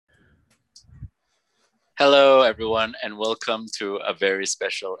Hello, everyone, and welcome to a very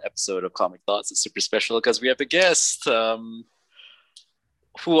special episode of Comic Thoughts. It's super special because we have a guest. Who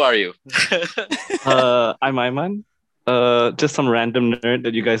are you? I'm Ayman. Just some random nerd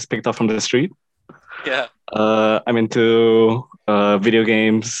that you guys picked up from the street. Yeah. I'm into video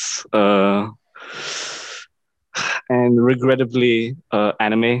games and regrettably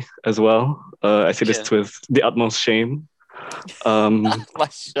anime as well. I say this with the utmost shame. My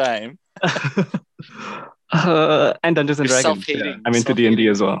shame. And Dungeons and You're Dragons. self-hating. I'm into D&D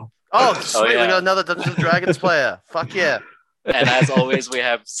as well. Oh, sweet. yeah. We got another Dungeons and Dragons player. Fuck yeah. And as always, we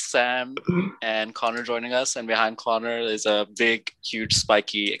have Sam and Connor joining us. And behind Connor is a big, huge,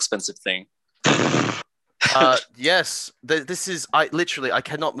 spiky, expensive thing. Yes, this is. I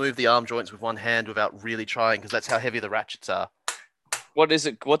cannot move the arm joints with one hand without really trying because that's how heavy the ratchets are. What is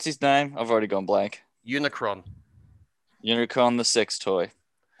it? What's his name? I've already gone blank. Unicron. Unicron the sex toy.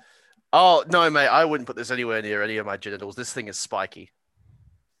 Oh, no, mate. I wouldn't put this anywhere near any of my genitals. This thing is spiky.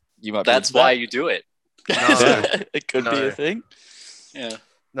 You might. That's why you do it. No, It could be a thing. Yeah.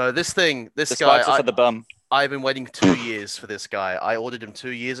 no, this The guy. spikes are for the bum. I've been waiting 2 years for this guy. I ordered him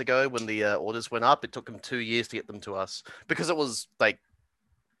 2 years ago when the orders went up. It took him 2 years to get them to us because it was like,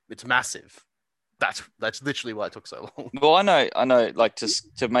 it's massive. That's literally why it took so long. Well, I know. Like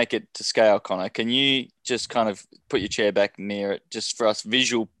to make it to scale, Connor. Can you just kind of put your chair back near it, just for us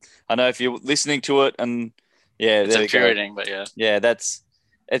visual? I know if you're listening to it, and yeah, It's there we go. infuriating, but yeah. Yeah,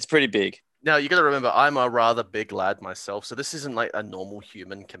 it's pretty big. Now you got to remember, I'm a rather big lad myself, so this isn't like a normal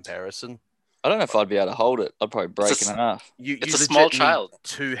human comparison. I don't know if I'd be able to hold it. I'd probably break It's it in half. It's You a small legit need child.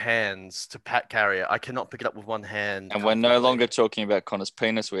 2 hands to carry it. I cannot pick it up with one hand. And we're no comfortably. longer talking about Connor's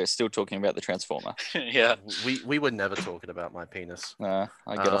penis. We're still talking about the Transformer. Yeah. We were never talking about my penis. I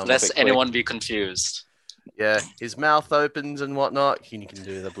get off. Lest anyone be confused. Yeah, his mouth opens and whatnot. He can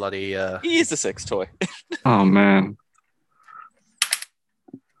do the bloody. He is a sex toy. Oh man,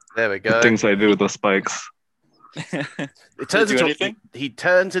 There we the go. things I do with the spikes. It turns do into anything? he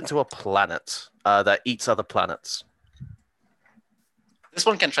turns into a planet that eats other planets. This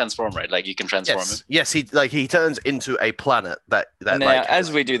one can transform, right? Like you can transform him. Yes. He turns into a planet that Now, like.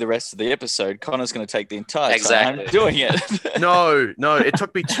 as we do the rest of the episode, Connor's going to take the entire Exactly. time doing it. No, it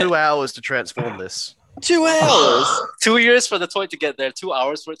took me 2 hours to transform this. 2 hours. 2 years for the toy to get there. 2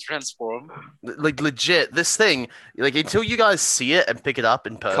 hours for it to transform. Like legit, this thing, like until you guys see it and pick it up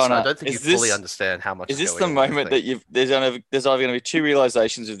in person, Connor, I don't think you is fully this- understand how much. Is this going the on with moment thing. that there's either going to be 2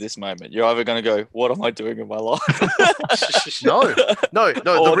 realizations of this moment? You're either going to go, "What am I doing in my life?" No. Or The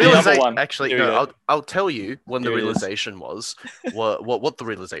the other realization. one. Actually, Here we no. go. I'll tell you when the Here it is. realization was. What the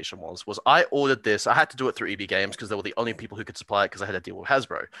realization was I ordered this. I had to do it through EB Games because they were the only people who could supply it because I had a deal with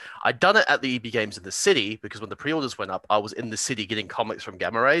Hasbro. I'd done it at the EB Games in the city because when the pre-orders went up, I was in the city getting comics from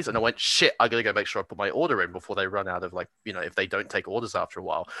Gamma Rays, and I went, shit, I gotta go make sure I put my order in before they run out of if they don't take orders after a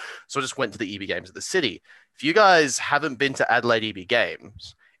while. So I just went to the EB Games at the city. If you guys haven't been to Adelaide EB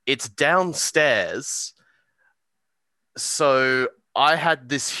Games, it's downstairs. So I had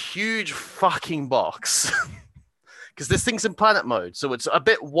this huge fucking box because this thing's in planet mode. So it's a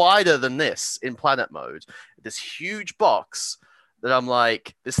bit wider than this in planet mode. This huge box that I'm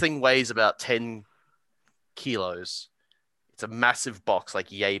like, this thing weighs about 10 kilos. It's a massive box,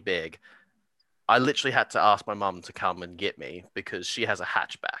 like yay big. I literally had to ask my mum to come and get me because she has a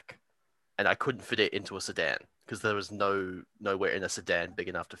hatchback and I couldn't fit it into a sedan because there was nowhere in a sedan big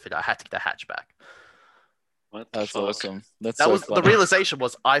enough to fit it. I had to get a hatchback. What the That's fuck? awesome. That's That so was the funny. realization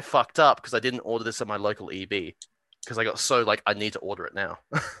was I fucked up because I didn't order this at my local EB because I got so like I need to order it now.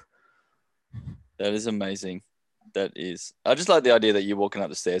 That is amazing. That is. I just like the idea that you're walking up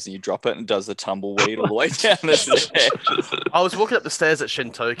the stairs and you drop it and it does the tumbleweed all the way down the stairs. I was walking up the stairs at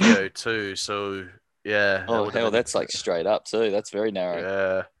Shintokyo too, so yeah. that Oh would've hell, been- that's like straight up too. That's very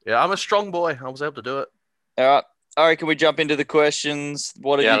narrow. yeah. I'm a strong boy. I was able to do it. All right. All right, can we jump into the questions?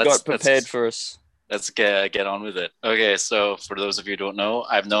 What have Yeah, you let's- got prepared for us? Let's get on with it. Okay, so for those of you who don't know,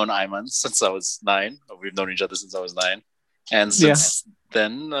 I've known Ayman since I was 9. We've known each other since I was 9. And since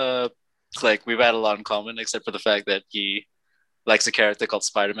then, like we've had a lot in common, except for the fact that he likes a character called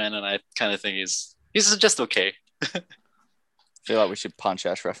Spider-Man, and I kind of think he's just okay. I feel like we should punch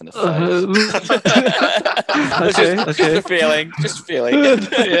Ashraf in the face. Uh, It's okay, just okay. a feeling. Just a feeling.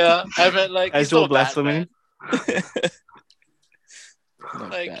 Yeah, I meant like he's Casual still blasphemy. Batman. Not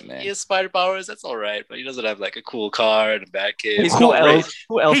Like Batman. he has spider powers, that's all right, but he doesn't have like a cool car and a bat kid. He's Who not rich. else?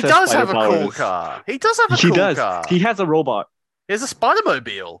 Who else He has does spider have a cool powers? car. He does have a He cool does. car. He has a robot. He has a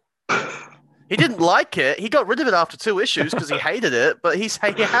Spider-Mobile. He didn't like it. He got rid of it after 2 issues because he hated it, but he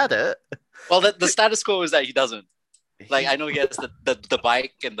had it. Well, the status quo is that he doesn't. Like I know he has the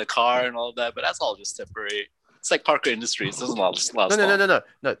bike and the car and all of that, but that's all just temporary. It's like Parker Industries. It doesn't last long.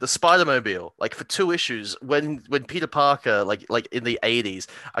 No. The Spider-Mobile. Like for 2 issues, when Peter Parker, like in the 80s,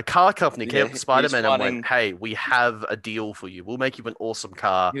 a car company came up to Spider-Man and went, "Hey, we have a deal for you. We'll make you an awesome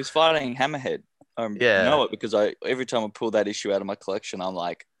car." He was fighting Hammerhead. I know it because every time I pull that issue out of my collection, I'm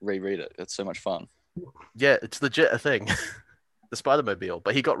like, reread it. It's so much fun. Yeah, it's legit a thing. The Spider-Mobile,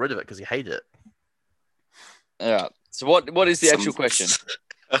 but he got rid of it because he hated it. Yeah. So what is the actual question?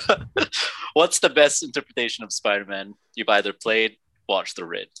 What's the best interpretation of Spider-Man you've either played, watched, or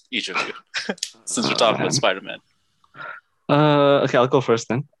read? Each of you, since we're talking about Spider-Man. Okay, I'll go first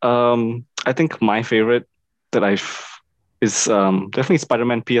then. I think my favorite that is definitely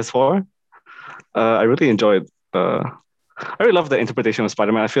Spider-Man PS4. I really enjoyed. I really love the interpretation of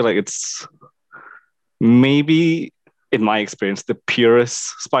Spider-Man. I feel like it's maybe, in my experience, the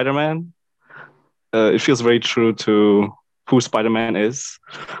purest Spider-Man. It feels very true to who Spider-Man is.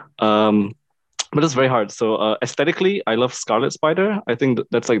 But it's very hard. So aesthetically, I love Scarlet Spider. I think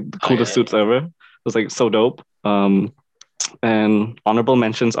that's like the coolest suits ever. It was like so dope. And honorable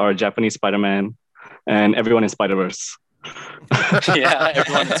mentions are Japanese Spider-Man and everyone in Spider-Verse. Yeah,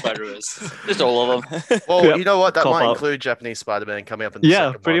 everyone in Spider-Verse. Just all of them. Well, you know what? That might include Japanese Spider-Man coming up in the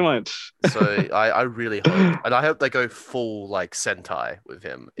second pretty one. much. So I really hope, and I hope they go full like Sentai with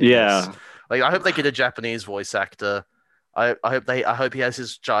him. Yeah. Like I hope they get a Japanese voice actor. I hope he has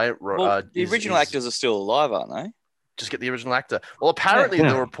his giant. Well, the original actors are still alive, aren't they? Just get the original actor. Well, apparently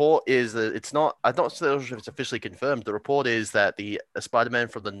the report is that it's not. I'm not sure if it's officially confirmed. The report is that the Spider-Man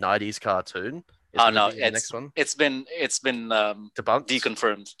from the '90s cartoon. Oh no, the next one. It's been debunked,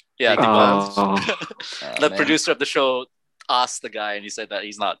 deconfirmed. Yeah, debunked. The producer of the show asked the guy, and he said that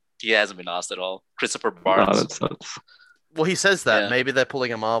he hasn't been asked at all. Christopher Barnes. That sucks. Well, he says that maybe they're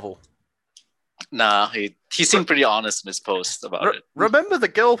pulling a Marvel. Nah, he seemed pretty honest in his post about it. Remember the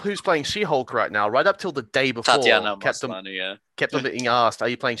girl who's playing She-Hulk right now? Right up till the day before, Tatiana kept on being asked, "Are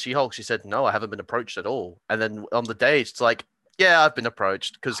you playing She-Hulk?" She said, "No, I haven't been approached at all." And then on the day, it's like, "Yeah, I've been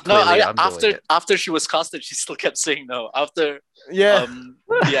approached," because clearly I'm doing it. After she was casted, she still kept saying no. After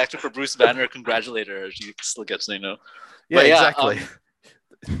the actor for Bruce Banner congratulated her, she still kept saying no. Yeah, exactly.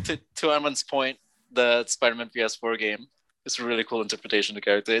 To Arman's point, the Spider-Man PS4 game is a really cool interpretation of the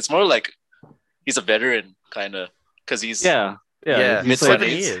character. It's more like he's a veteran, kind of, because he's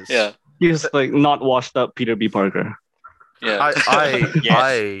mid-20s. Yeah, he's like not washed up Peter B. Parker. Yeah,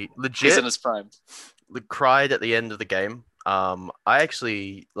 I legit he's in his prime. Cried at the end of the game. I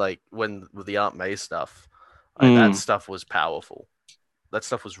actually like with the Aunt May stuff. That stuff was powerful. That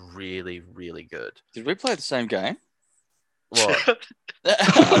stuff was really, really good. Did we play the same game? What? What the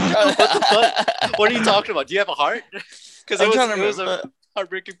fuck? What are you talking about? Do you have a heart? Because it was a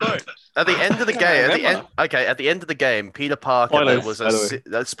heartbreaking part. At the end of the game, at the end of the game, Peter Parker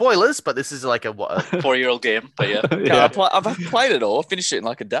spoilers, but this is like a 4-year-old game, but yeah. I've played it all, finished it in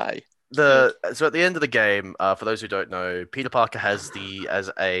like a day. So at the end of the game, for those who don't know, Peter Parker has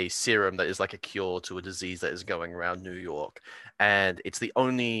a serum that is like a cure to a disease that is going around New York, and it's the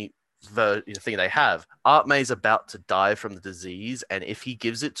only thing they have. Aunt May's about to die from the disease, and if he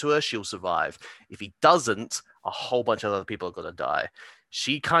gives it to her, she'll survive. If he doesn't, a whole bunch of other people are gonna die.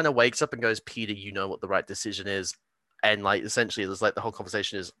 She kind of wakes up and goes, "Peter, you know what the right decision is." And like essentially, there's like the whole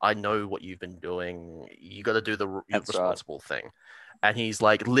conversation is, "I know what you've been doing. You got to do the responsible thing." And he's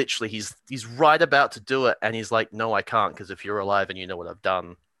like, literally, he's right about to do it, and he's like, "No, I can't, because if you're alive and you know what I've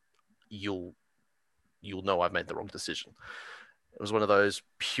done, you'll know I've made the wrong decision." It was one of those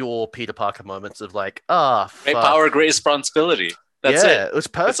pure Peter Parker moments of like, great power, great responsibility. That's it. It was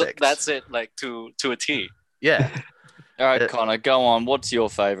perfect. That's it, like to a T. Yeah. All right, Connor, go on. What's your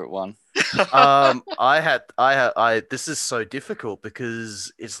favorite one? This is so difficult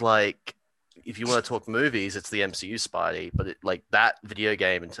because it's like, if you want to talk movies, it's the MCU Spidey, but like that video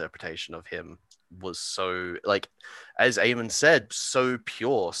game interpretation of him was so, like, as Eamon said, so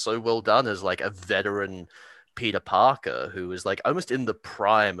pure, so well done as like a veteran Peter Parker who is like almost in the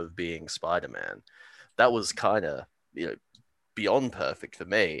prime of being Spider-Man. That was kind of, beyond perfect for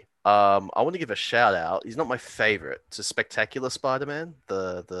me. I want to give a shout out. He's not my favorite. It's a Spectacular Spider-Man,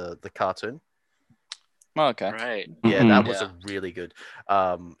 the cartoon. Oh, okay. Right. Yeah, that was a really good.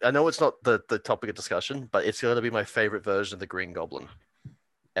 I know it's not the topic of discussion, but it's going to be my favorite version of the Green Goblin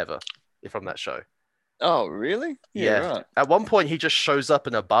ever from that show. Oh, really? Yeah. Right. At one point, he just shows up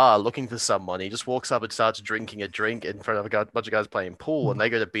in a bar looking for someone. He just walks up and starts drinking a drink in front of a bunch of guys playing pool, and they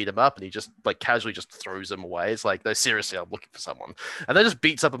go to beat him up, and he just like casually just throws them away. It's like, no, seriously, I'm looking for someone, and then just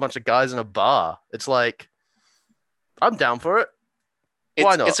beats up a bunch of guys in a bar. It's like, I'm down for it.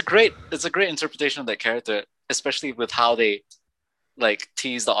 Why not? It's a great interpretation of that character, especially with how they like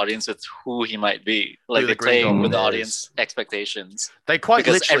tease the audience with who he might be. Like Who they the Green play Goblin with the is. audience expectations. They quite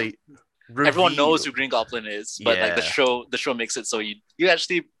Because literally. Everyone knows who reveal- Green Goblin is, but like the Yeah. show makes it so you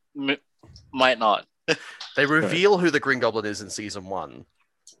actually might not. They reveal who the Green Goblin is in season 1.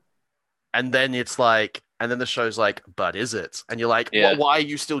 And then it's like, and then the show's like, but is it? And you're like, Yeah. why are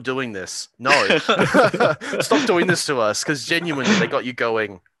you still doing this? No. Stop doing this to us. Because genuinely, they got you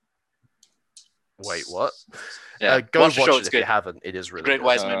going, wait, what? Yeah, Go watch the show. it It's if good. you haven't. It is really Great good.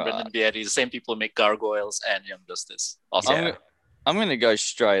 Wiseman, Brendan Beatty, the same people who make Gargoyles and Young Justice. Awesome. Yeah. I'm going to go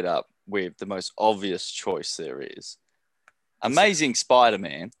straight up with the most obvious choice there is. Amazing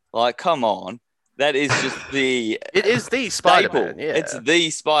Spider-Man. Like, come on. That is just the It is the Spider-Man. staple. Yeah. It's the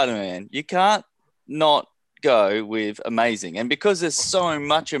Spider-Man. You can't not go with amazing. And because there's so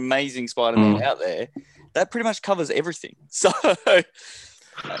much amazing Spider-Man out there, that pretty much covers everything. So, I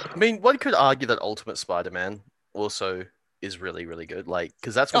mean, one could argue that Ultimate Spider-Man also is really, really good. Like,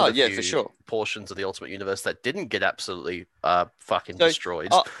 because that's one of the for few sure. portions of the Ultimate Universe that didn't get absolutely fucking So, destroyed.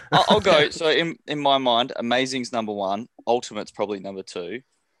 I'll go. So in my mind, Amazing's number 1. Ultimate's probably number 2.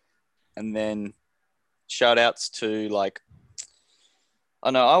 And then shout outs to like,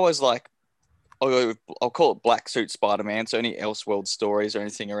 I know I always like, I'll call it Black Suit Spider-Man. So any Elseworld stories or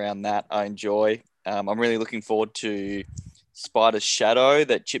anything around that I enjoy. I'm really looking forward to Spider Shadow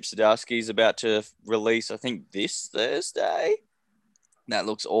that Chip Zdarsky is about to release, I think this Thursday. That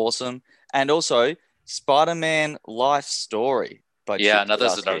looks awesome. And also Spider-Man Life Story by Chip another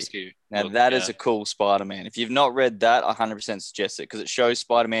Zdarsky. Zdarsky. Now that is a cool Spider-Man. If you've not read that, I 100% suggest it because it shows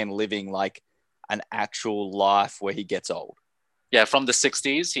Spider-Man living like an actual life where he gets old. Yeah, from the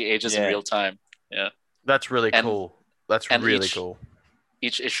 60s, he ages in real time. Yeah. That's really cool. That's really cool.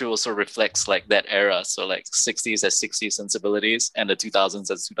 Each issue also reflects like that era. So like 60s as 60s sensibilities and the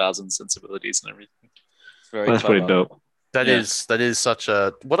 2000s as 2000s sensibilities and everything. That's pretty dope. That is such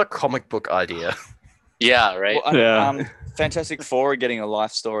a what a comic book idea. Yeah, right. Well, Fantastic Four are getting a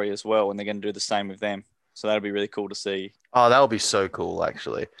life story as well, and they're going to do the same with them. So that'll be really cool to see. Oh, that would be so cool,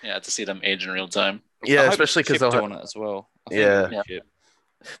 actually. Yeah, to see them age in real time. Yeah, especially because they're doing it as well. Yeah.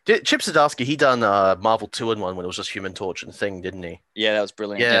 Chip Zdarsky, he done Marvel 2-in-1 when it was just Human Torch and Thing, didn't he? Yeah, that was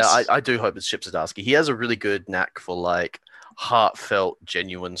brilliant. Yeah, Yes. I do hope it's Chip Zdarsky. He has a really good knack for like heartfelt,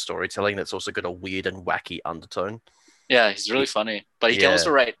 genuine storytelling that's also got a weird and wacky undertone. Yeah, he's really funny, but he can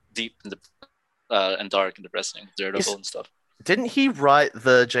also write deep and dark and depressing, Daredevil and stuff. Didn't he write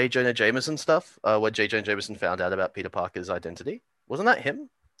the J. Jonah Jameson stuff where J. Jonah Jameson found out about Peter Parker's identity? Wasn't that him?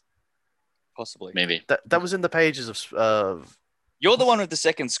 Possibly. Maybe. That was in the pages of You're the one with the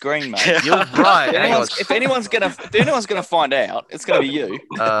second screen, mate. You're right. If anyone's gonna find out, it's gonna be you.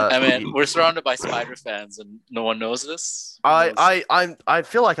 I mean, we're surrounded by Spider fans, and no one knows this. I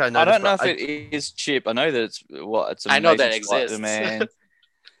feel like I know. I don't know if it is Chip. I know that it's. I know that exists. Man.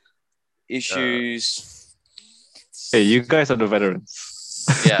 Issues. Hey, you guys are the veterans.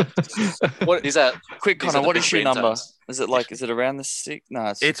 Yeah. What these are quick, these Connor? are the What big issue brain number? times. Is it around the 6?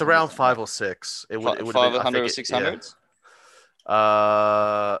 No, it's around 5 or 6. It would 500 or 600.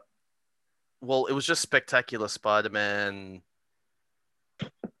 Well, it was just Spectacular Spider-Man.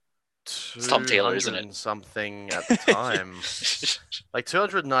 Tom Taylor, isn't it? Something at the time, like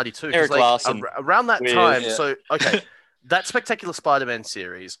 292. Eric Larson. Around that time. Yeah. So okay, that Spectacular Spider-Man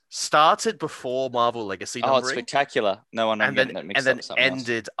series started before Marvel Legacy Oh, numbering. it's Spectacular. No, and then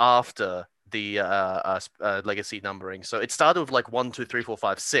ended after the Legacy numbering. So it started with like 1, 2, 3, 4,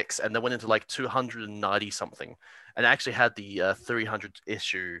 5, 6, and then went into like 290 something, and actually had the 300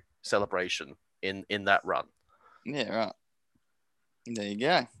 issue celebration in that run. Yeah, right. There you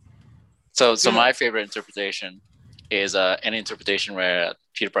go. So my favorite interpretation is any interpretation where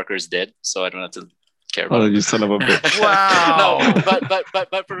Peter Parker is dead, so I don't have to care about Oh, it. you son of a bitch. Wow. No,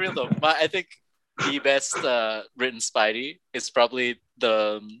 but for real though, I think the best written Spidey is probably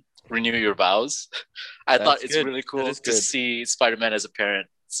the Renew Your Vows. I thought it's really cool to see Spider-Man as a parent.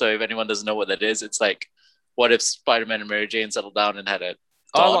 So if anyone doesn't know what that is, it's like, what if Spider-Man and Mary Jane settled down and had a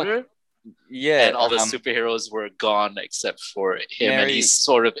daughter? Yeah, and all the superheroes were gone except for him, and he's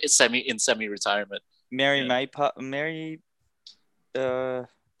sort of semi-retirement. Mary Yeah.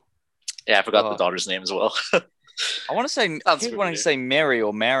 Yeah, I forgot the daughter's name as well. I want to say wanting to say Mary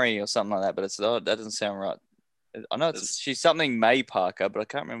or Mary or something like that, but that doesn't sound right. I know she's something May Parker, but I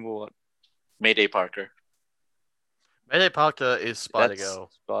can't remember what. Mayday Parker. Mayday Parker is Spider-Girl.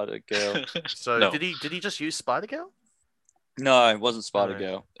 Spider-Girl. So No. did he just use Spider-Girl? No, it wasn't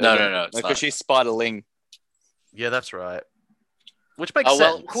Spider-Girl. No, it's Because not. she's Spider-Ling. Yeah, that's right. which makes Oh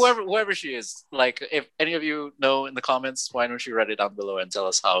well, sense. whoever she is, like if any of you know in the comments, why don't you write it down below and tell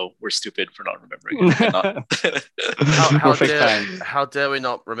us how we're stupid for not remembering it? And not... How dare we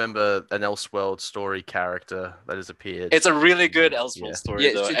not remember an Elseworld story character that has appeared? It's a really good Elseworld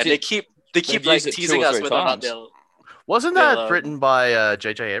story though, and they keep like teasing us whether or not they'll. Wasn't that written by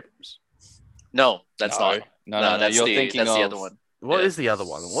J.J. Abrams? No, that's not. No. That's You're thinking that's the other one. What is the other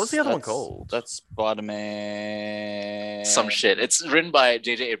one? What's the other one called? That's Spider-Man. Some shit. It's written by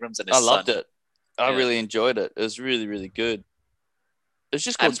J.J. Abrams and his son. I loved it. I really enjoyed it. It was really, really good. It's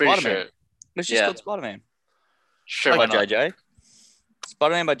just called Spider-Man. Sure. It's just called Spider-Man. Sure, by JJ.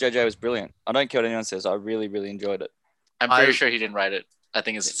 Spider-Man by JJ was brilliant. I don't care what anyone says. I really, really enjoyed it. I'm pretty sure he didn't write it. I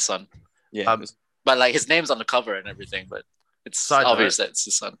think it's his son. Yeah. But like his name's on the cover and everything, but it's obvious that it's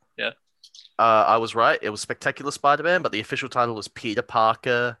his son. Yeah. I was right. It was Spectacular Spider-Man, but the official title was Peter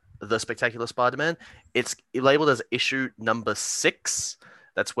Parker, The Spectacular Spider-Man. It's labeled as issue number 6.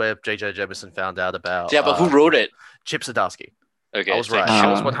 That's where J.J. Jameson found out about. Yeah, but who wrote it? Chip Zdarsky. Okay, I was right. I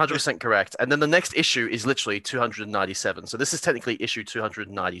was 100% correct. And then the next issue is literally 297. So this is technically issue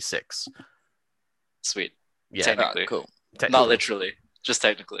 296. Sweet. Yeah. Technically. Cool. Not literally. Just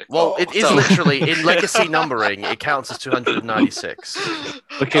technically. Well, it is literally in legacy numbering. It counts as 296.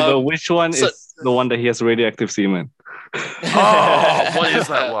 Okay, but which one is the one that he has radioactive semen? Oh, what is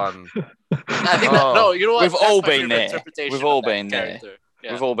that one? I think no, you know what? We've all been there. We've all been there.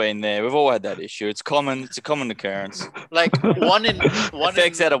 Yeah. We've all been there. We've all had that issue. It's common. It's a common occurrence. Like one in out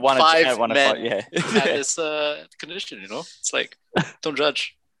of 5 men yeah. have this condition. You know, it's like don't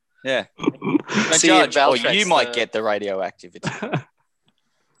judge. Yeah. Don't judge. Or you might get the radioactivity.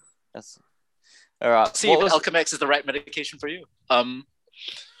 That's all right. See if Alchemex is the right medication for you.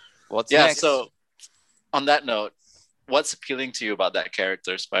 What's next? So on that note, what's appealing to you about that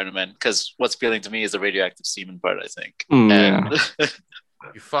character, Spider-Man? Because what's appealing to me is the radioactive semen part, I think.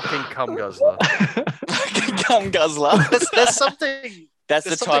 You fucking cum guzzler. Cum guzzler. There's something. That's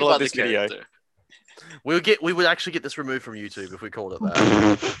the title of this video. We would actually get this removed from YouTube if we called it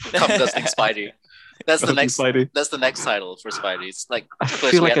that. Cum guzzling Spidey. That's the next. Spidey. That's the next title for Spidey. It's like I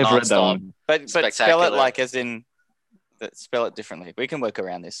feel like I've read that one. But spell it like as in. Spell it differently. We can work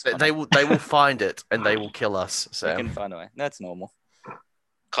around this. They will find it and they will kill us. Sam. We can find a way. That's normal.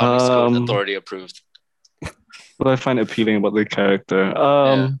 Comics Code Authority approved. What I find appealing about the character,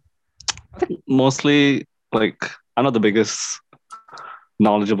 I think mostly like I'm not the biggest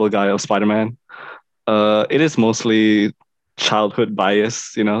knowledgeable guy of Spider-Man. It is mostly childhood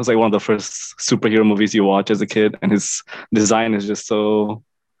bias. You know, it's like one of the first superhero movies you watch as a kid, and his design is just so.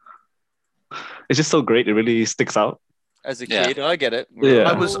 It's just so great. It really sticks out. As a kid, I get it.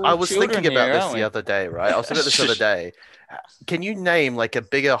 I was thinking about this the other day, right? I was thinking about this the other day. Can you name like a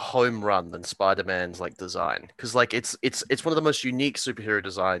bigger home run than Spider-Man's like design? Because like it's one of the most unique superhero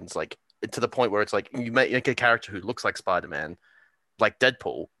designs, like to the point where it's like you make a character who looks like Spider-Man, like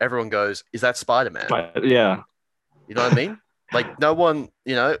Deadpool. Everyone goes, "Is that Spider-Man?" Yeah, you know what I mean? Like no one,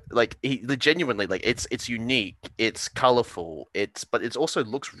 you know, like he genuinely like it's unique, it's colorful, but it also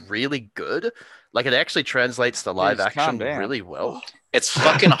looks really good. Like it actually translates to live action really well. It's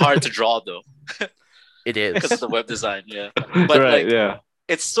fucking hard to draw though. It is because of the web design, but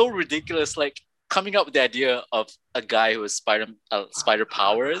it's so ridiculous. Like coming up with the idea of a guy who has spider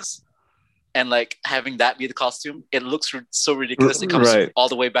powers, and like having that be the costume, it looks so ridiculous. It comes all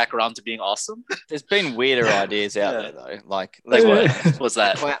the way back around to being awesome. There's been weirder ideas out there though. Like what was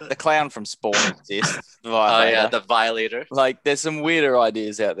that? The clown from Spawn exists. The Violator. Like there's some weirder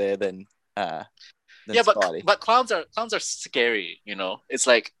ideas out there than but clowns are scary, you know. It's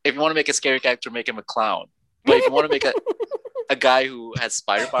like if you want to make a scary character, make him a clown. But if you want to make a guy who has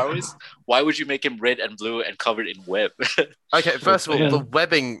spider powers, why would you make him red and blue and covered in web? Okay, first of all, the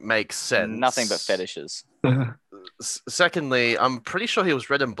webbing makes sense. Nothing but fetishes. Secondly, I'm pretty sure he was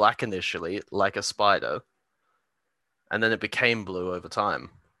red and black initially, like a spider, and then it became blue over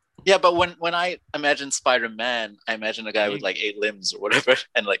time. Yeah, but when I imagine Spider-Man, I imagine a guy with like 8 limbs or whatever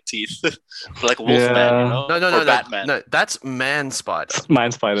and like teeth, like Wolfman. You know? No, Batman. No, that's Man Spider.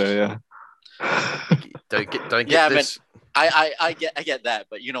 Man Spider, yeah. Don't get this. I get that,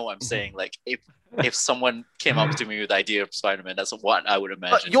 but you know what I'm saying. Like if someone came up to me with the idea of Spider-Man, that's what I would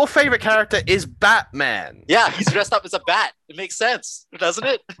imagine. But your favorite character is Batman. Yeah, he's dressed up as a bat. It makes sense, doesn't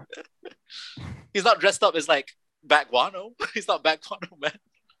it? He's not dressed up as like Bat Guano. He's not Bat Guano Man.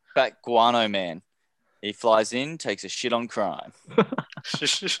 Bat Guano Man. He flies in, takes a shit on crime.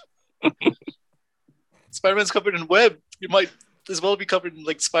 Spider-Man's covered in web. You might as well be covered in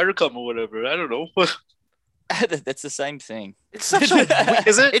like spider cum or whatever. I don't know. That's the same thing. It's such a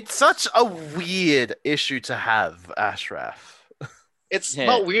It's such a weird issue to have, Ashraf. It's Yeah.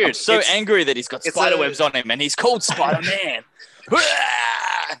 not weird. I'm so It's- angry that he's got it's spider a- webs on him and he's called Spider-Man.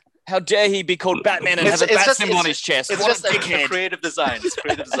 How dare he be called Batman and have a bat symbol on his chest? It's What just a a dickhead. creative design. It's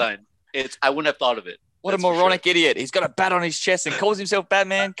creative design. I wouldn't have thought of it. What That's a for moronic idiot. He's got a bat on his chest and calls himself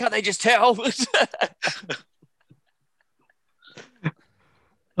Batman. Can't they just tell?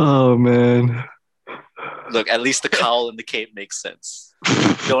 Oh man. Look, at least the cowl and the cape makes sense.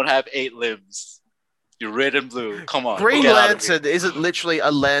 You don't have 8 limbs. You're red and blue. Come on. Green get out of here. Lantern isn't literally a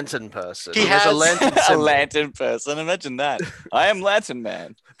lantern person. He has a has- lantern A symbol. lantern person. Imagine that. I am Lantern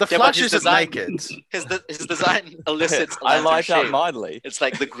Man. The Yeah, but Flash his isn't design- naked. His design elicits a I lantern light up shape. mightily. It's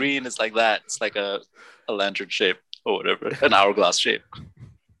like the green is like that. It's like a lantern shape or whatever, an hourglass shape.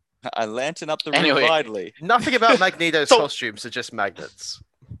 I lantern up the room Anyway. mightily. Nothing about Magneto's So- costumes are just magnets.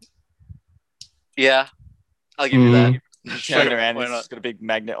 Yeah, I'll give you that. Turn Sure, around, why he's not? just got a big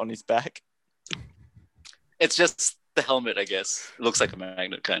magnet on his back. It's just the helmet, I guess. It looks like a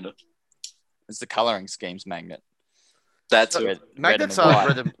magnet, kind of. It's the coloring scheme's magnet. That's Red- Magnets red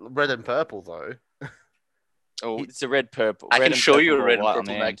and are white. red and purple though. Oh, it's a red purple. I red can and show you a purple or red and white on purple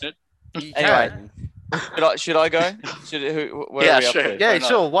the end. magnet. You Anyway. can. Should I go? Where Yeah, are we up sure. to? Yeah, Why not?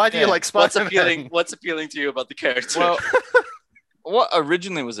 sure. Why do you Yeah. like What's Spider-Man? appealing? What's appealing to you about the character? Well, what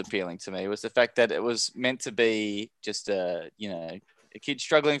originally was appealing to me was the fact that it was meant to be just a kid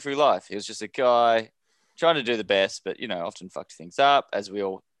struggling through life. He was just a guy trying to do the best, but often fucked things up, as we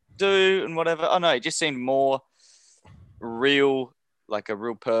all do and whatever. Oh no, it just seemed more real, like a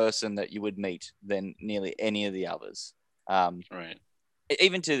real person that you would meet than nearly any of the others. right.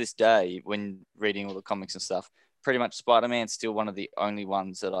 Even to this day, when reading all the comics and stuff, pretty much Spider-Man's still one of the only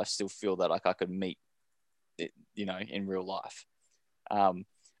ones that I still feel that like I could meet, in real life.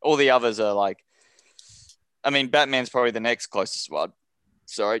 All the others are like, I mean, Batman's probably the next closest one.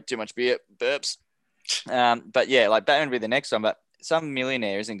 Sorry, too much beer, burps. But yeah, like Batman would be the next one, but some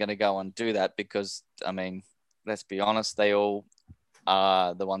millionaire isn't going to go and do that because, I mean, let's be honest, they all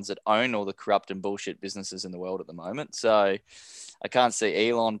are the ones that own all the corrupt and bullshit businesses in the world at the moment. So I can't see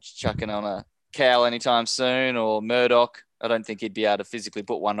Elon chucking on a cowl anytime soon, or Murdoch. I don't think he'd be able to physically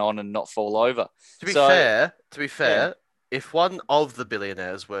put one on and not fall over. To be So- fair, if one of the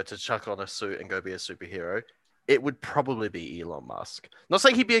billionaires were to chuck on a suit and go be a superhero, it would probably be Elon Musk. Not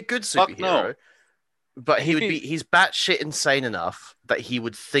saying he'd be a good Fuck superhero, no. but he's batshit insane enough that he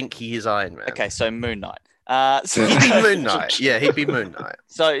would think he is Iron Man. Okay, so Moon Knight. He'd be Moon Knight. Yeah, he'd be Moon Knight.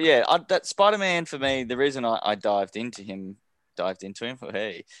 So yeah, that Spider-Man for me, the reason I dived into him,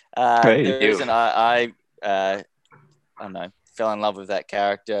 hey, Hey. the reason I don't know, fell in love with that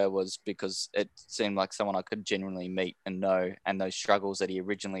character was because it seemed like someone I could genuinely meet and know, and those struggles that he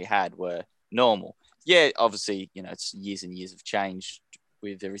originally had were normal. Yeah, obviously, it's years and years of change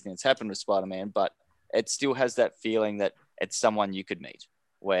with everything that's happened with Spider-Man, but it still has that feeling that it's someone you could meet,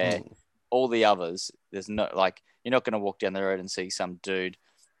 where all the others, there's no, like, you're not going to walk down the road and see some dude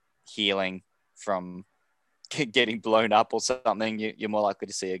healing from getting blown up or something. You're more likely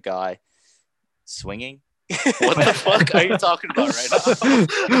to see a guy swinging. What the fuck are you talking about right now?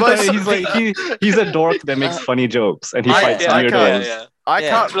 he's a dork that makes funny jokes and he I- fights yeah, I weirdos. yeah. I Yeah.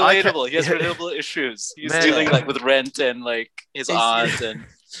 can't. It's relatable. He has relatable issues. He's Man. dealing like with rent and like his He's- aunt and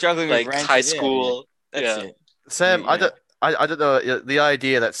Struggling like with rent, high yeah, school. That's Yeah. it. Sam, Yeah. I don't know the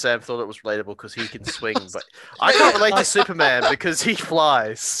idea that Sam thought it was relatable because he can swing, but I can't relate to Superman because he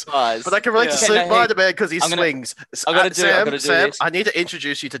flies. Guys, But I can relate Yeah. to Okay, no, hey, Spider-Man because he I'm gonna- swings. I gotta do it, I Sam, gotta do Sam, this. I need to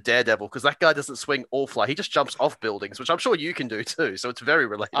introduce you to Daredevil because that guy doesn't swing or fly. He just jumps off buildings, which I'm sure you can do too. So it's very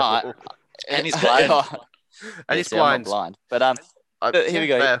relatable. And he's blind. And he's see, I'm not blind. blind. But here we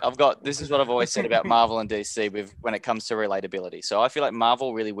go. Fair. This is what I've always said about Marvel and DC when it comes to relatability. So I feel like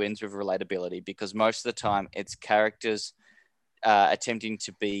Marvel really wins with relatability because most of the time it's characters attempting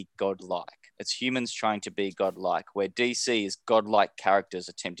to be godlike. It's humans trying to be godlike, where DC is godlike characters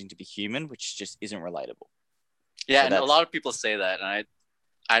attempting to be human, which just isn't relatable. Yeah, So and a that's- lot of people say that, and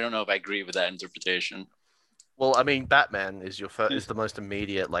I don't know if I agree with that interpretation. Well, I mean, Batman is is the most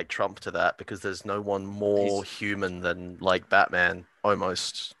immediate like trump to that because there's no one more human than like Batman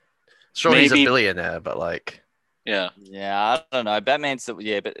almost. Sure, he's a Maybe- billionaire, but like. Yeah. Yeah, I don't know. Batman's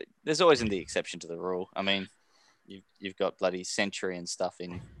but there's always the exception to the rule. I mean, you've got bloody Sentry and stuff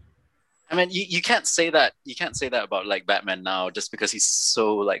in. I mean, you can't say that. You can't say that about like Batman now, just because he's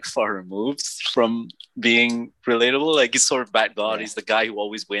so like far removed from being relatable. Like he's sort of Bat God. Yeah. He's the guy who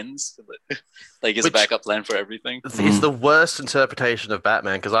always wins. Like his Which- backup plan for everything. It's the worst interpretation of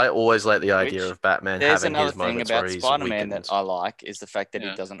Batman because I always like the idea Which- of Batman There's having another his thing moments about where he's Spider-Man weakened. that I like is the fact that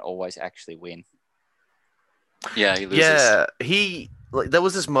Yeah. he doesn't always actually win. Yeah, he loses. Yeah, like there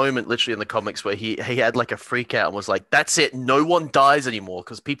was this moment literally in the comics where he had like a freak out and was like, "That's it, no one dies anymore,"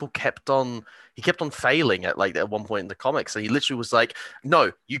 because people kept on he kept on failing at one point in the comics, and he literally was like,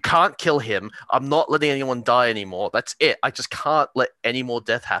 "No, you can't kill him. I'm not letting anyone die anymore. That's it. I just can't let any more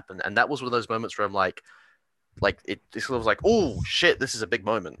death happen." And that was one of those moments where I'm like it sort of was like, "Oh shit, this is a big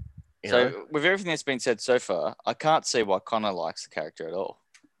moment." You know? So with everything that's been said so far, I can't see why Connor likes the character at all.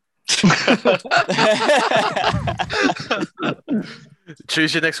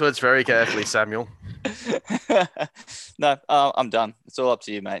 Choose your next words very carefully, Samuel. No, I'm done. It's all up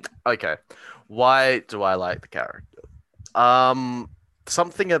to you, mate. Okay. Why do I like the character?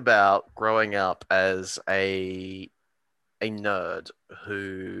 Something about growing up as a nerd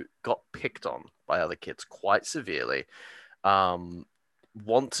who got picked on by other kids quite severely.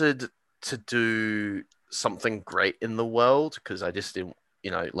 Wanted to do something great in the world because I just didn't,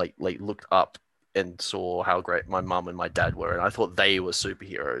 like looked up and saw how great my mum and my dad were, and I thought they were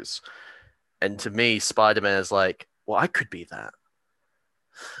superheroes. And to me, Spider-Man is like, well, I could be that.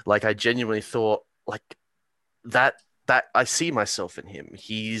 Like, I genuinely thought, like, that I see myself in him.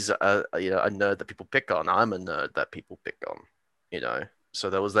 He's a nerd that people pick on. I'm a nerd that people pick on. So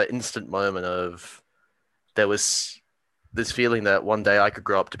there was that instant moment of there was this feeling that one day I could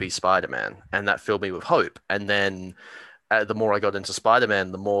grow up to be Spider-Man, and that filled me with hope. And then the more I got into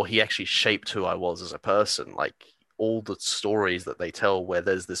Spider-Man, the more he actually shaped who I was as a person. Like all the stories that they tell where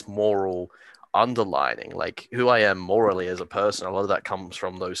there's this moral underlining, like who I am morally as a person, a lot of that comes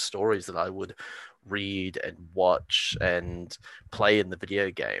from those stories that I would read and watch and play in the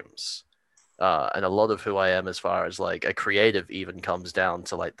video games. And a lot of who I am as far as like a creative even comes down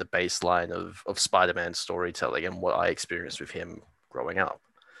to like the baseline of Spider-Man storytelling and what I experienced with him growing up.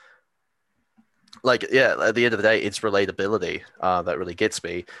 Like, yeah, at the end of the day, it's relatability that really gets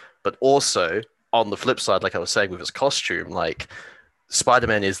me. But also, on the flip side, like I was saying with his costume, like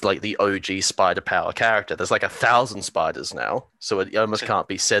Spider-Man is like the OG spider power character. There's like 1,000 spiders now. So it almost can't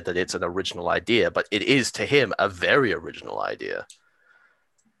be said that it's an original idea, but it is to him a very original idea.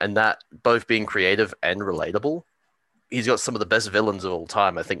 And that both being creative and relatable, he's got some of the best villains of all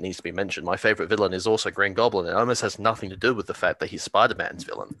time, I think needs to be mentioned. My favorite villain is also Green Goblin. It almost has nothing to do with the fact that he's Spider-Man's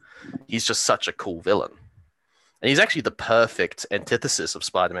villain. He's just such a cool villain. And he's actually the perfect antithesis of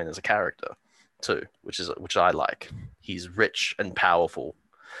Spider-Man as a character too, which I like. He's rich and powerful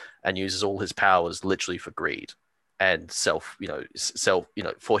and uses all his powers literally for greed and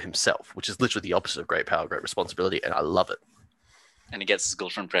for himself, which is literally the opposite of great power, great responsibility. And I love it. And he gets his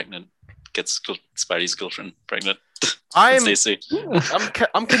girlfriend pregnant. Gets Spidey's girlfriend pregnant. I'm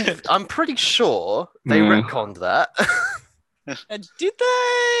pretty sure they retconned that. Did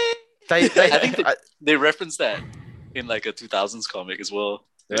they? I think they referenced that in like a 2000s comic as well.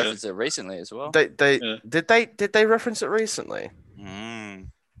 They referenced it recently as well. Did they reference it recently? Mm.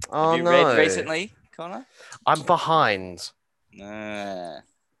 Oh, Have you read recently, Connor? I'm behind. Nah.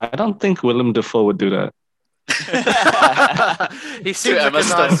 I don't think Willem Dafoe would do that. He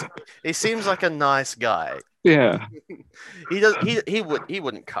seems like a nice guy. Yeah, He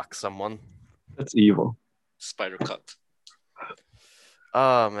wouldn't cuck someone. that's evil. Spider cut.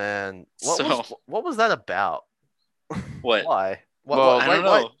 Oh man, what was that about? What? Why? I don't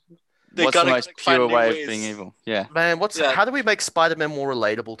know. What's the most pure way of being evil? Yeah. Man, how do we make Spider-Man more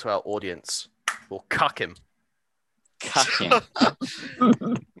relatable to our audience? We'll cuck him. Cucking.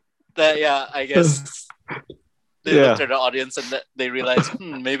 I guess they looked at the audience and they realized,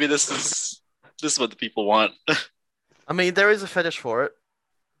 maybe this is what the people want. I mean, there is a fetish for it.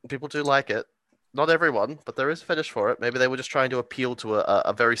 People do like it. Not everyone, but there is a fetish for it. Maybe they were just trying to appeal to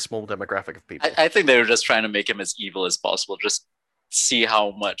a very small demographic of people. I think they were just trying to make him as evil as possible. Just see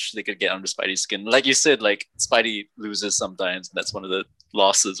how much they could get under Spidey's skin. Like you said, like Spidey loses sometimes, and that's one of the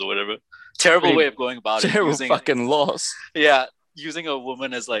losses or whatever. Terrible way of going about it. Terrible fucking loss. Yeah, using a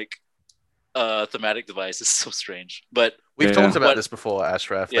woman as like a thematic device is so strange. But we've talked about this before,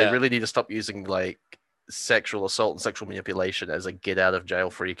 Ashraf. Yeah. They really need to stop using like sexual assault and sexual manipulation as a get out of jail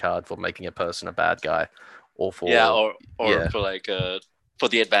free card for making a person a bad guy, or for for like for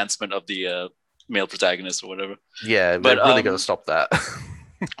the advancement of the male protagonist or whatever. Yeah, but really got to stop that.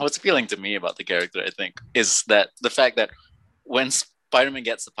 What's appealing to me about the character, I think, is that the fact that when Spider-Man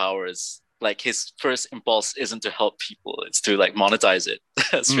gets the powers, like his first impulse isn't to help people; it's to like monetize it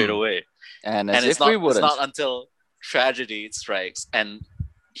straight away. And it's not until tragedy strikes and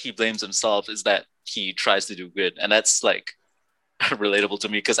he blames himself is that he tries to do good, and that's like relatable to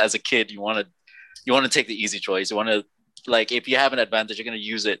me because as a kid, you want to take the easy choice. You want to like if you have an advantage, you're gonna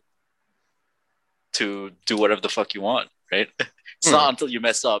use it to do whatever the fuck you want, right? It's not until you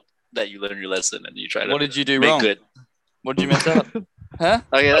mess up that you learn your lesson and you try to. What did you do make wrong? Good. What did you mess up? Huh?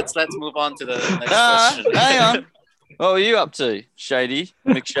 Okay, let's move on to the next question. Hang on. What were you up to, Shady?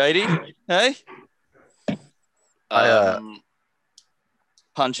 McShady? Hey?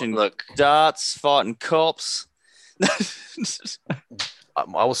 Punching Look, darts, fighting cops.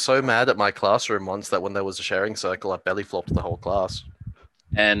 I was so mad at my classroom once that when there was a sharing circle, I belly flopped the whole class.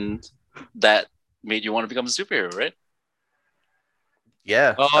 and that made you want to become a superhero, right?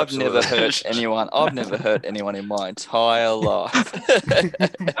 Yeah. I've absolutely. never hurt anyone. I've never hurt anyone in my entire life.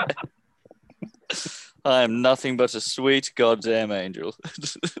 I am nothing but a sweet goddamn angel.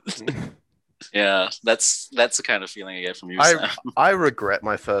 Yeah, that's the kind of feeling I get from you, Sam. I regret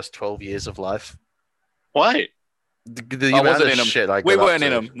my first 12 years of life. Why? The I amount wasn't of in them. shit I We got up weren't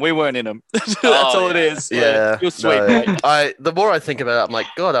in to. them. We weren't in them. That's Oh, all it yeah. is. Yeah. You're sweet, no. mate. The more I think about it, I'm like,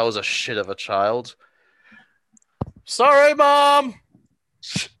 God, I was a shit of a child. Sorry, Mom.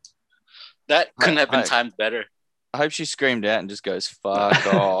 That couldn't have been I- timed better. I hope she screamed out and just goes,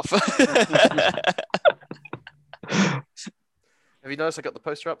 fuck off. Have you noticed I got the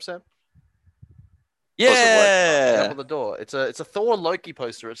poster up, Sam? Up Yeah. on the door. It's a Thor Loki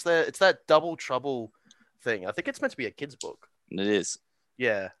poster. It's that Double Trouble thing. I think it's meant to be a kid's book. It is.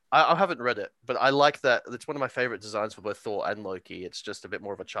 Yeah, I haven't read it, but I like that. It's one of my favorite designs for both Thor and Loki. It's just a bit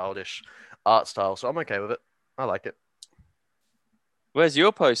more of a childish art style, so I'm okay with it. I like it. Where's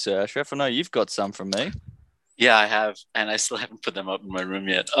your poster, Ashraf? I know you've got some from me. Yeah, I have, and I still haven't put them up in my room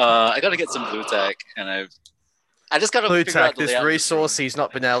yet. I gotta get some blue tack, and I just gotta Blue figure out tack, the this layout of resource he's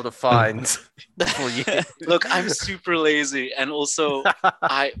not been able to find for years. room. Look, I'm super lazy, and also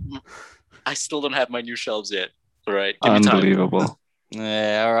I still don't have my new shelves yet. All right, give me time. Unbelievable.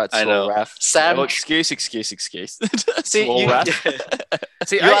 Yeah, all right, I know. Raf. Sam- Oh, excuse. See, Swole you, Raf.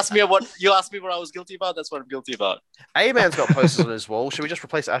 See, you asked me what I was guilty about. That's what I'm guilty about. A-Man's got posters on his wall. Should we just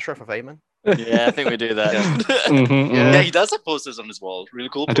replace Ashraf with A-Man? Yeah, I think we do that. Mhm, Yeah. Yeah, he does have posters on his wall. Really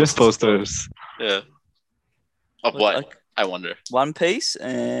cool. It is posters. Yeah. Of Look what? like I wonder. One Piece,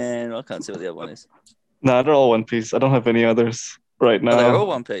 and I can't see what the other one is. No, they're all One Piece. I don't have any others right now. Oh, they're all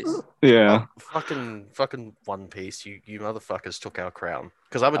One Piece. Yeah. Fucking One Piece. You motherfuckers took our crown.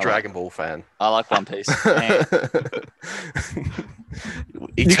 Because I'm a I like- Dragon Ball fan. I like One Piece. Man.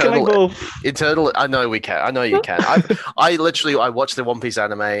 You can like both. Eternal. I know we can. I know you can. I watched the One Piece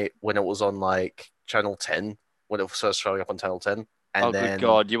anime when it was on like Channel 10 when it was first showing up on Channel 10, and Oh, then good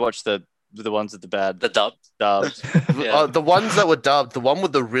God. You watched the ones with the bad The dub. dubs. Yeah. the ones that were dubbed, the one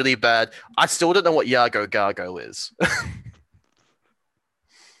with the really bad. I still don't know what Yago Gargo is.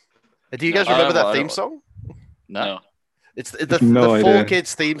 Do you guys No, I remember don't- that I theme don't- song? No. No. It's the No Four idea.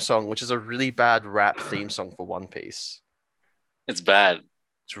 Kids theme song, which is a really bad rap theme song for One Piece. It's bad.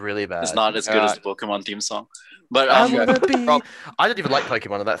 It's really bad. It's not as good as the Pokemon theme song. But I'm Okay. gonna be. Rob- I don't even like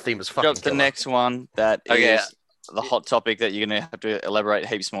Pokemon, and that theme is fucking. Drop the killer. next one that is Okay. the hot topic that you're going to have to elaborate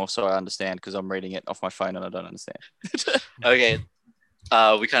heaps more so I understand because I'm reading it off my phone and I don't understand. okay.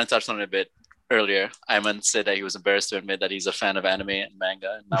 We kind of touched on it a bit earlier. Ayman said that he was embarrassed to admit that he's a fan of anime and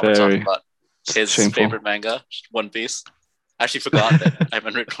manga. And now we're Very. talking about his Shameful. favorite manga, One Piece. I actually forgot that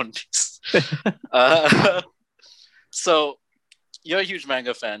Ayman read One Piece. So you're a huge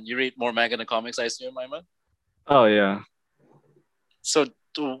manga fan. You read more manga than comics, I assume, Ayman? Oh yeah. So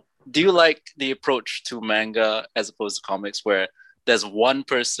do you like the approach to manga as opposed to comics where there's one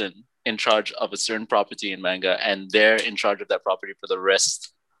person in charge of a certain property in manga and they're in charge of that property for the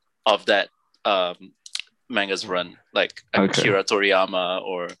rest of that manga's run, like Okay. Akira Toriyama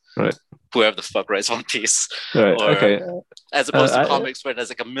or Right. whoever the fuck writes One Piece, Right. Or- Okay. as opposed to I- comics where there's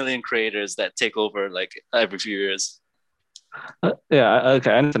like a million creators that take over like every few years. Okay.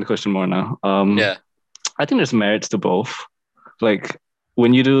 I understand the question more now. Yeah. I think there's merits to both. Like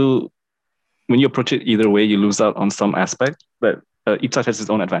when you approach it either way, you lose out on some aspect, but each side has its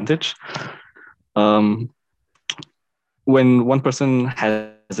own advantage. When one person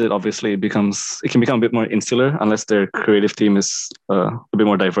has it, obviously it can become a bit more insular unless their creative team is a bit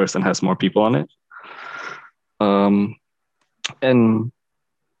more diverse and has more people on it. And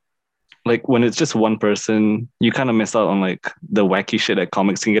like when it's just one person, you kind of miss out on like the wacky shit that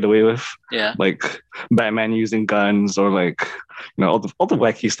comics can get away with, Yeah. like Batman using guns or like all the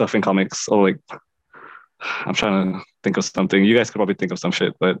wacky stuff in comics. Or like I'm trying to think of something. You guys could probably think of some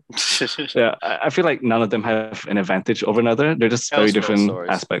shit, but yeah, I feel like none of them have an advantage over another. They're just very Elseworld different stories.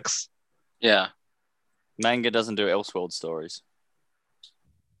 aspects. Yeah. Manga doesn't do Elseworld stories.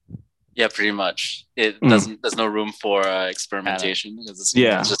 Yeah, pretty much. It Mm. doesn't. There's no room for experimentation. It's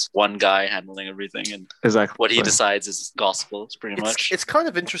just one guy handling everything, and Exactly. what he decides is gospel. Pretty much. It's kind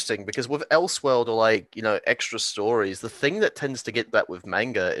of interesting because with Elseworld or like extra stories, the thing that tends to get that with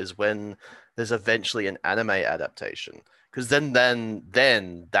manga is when there's eventually an anime adaptation. Because then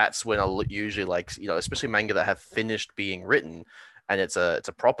that's when I'll usually like especially manga that have finished being written, and it's a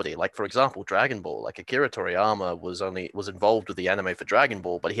property. Like for example, Dragon Ball. Like Akira Toriyama was involved with the anime for Dragon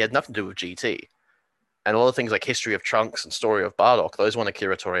Ball, but he had nothing to do with GT. And a lot of things like History of Trunks and Story of Bardock, those weren't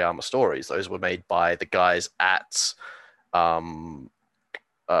Akira Toriyama stories. Those were made by the guys at Toei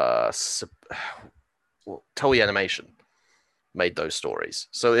Animation made those stories.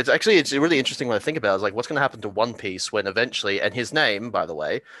 So it's really interesting when I think about it. It's like what's going to happen to One Piece when eventually, and his name, by the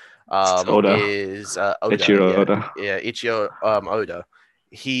way, Oda. is Oda. Ichiro Oda. Yeah, Ichiro Oda.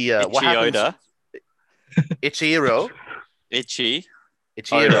 He Ichi what happens? Oda. Ichiro.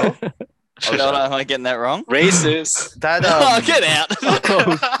 Ichiro. Hold on, am I getting that wrong? Racist. That Get out.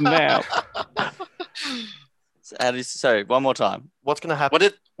 Oh, snap. So one more time. what's going to happen?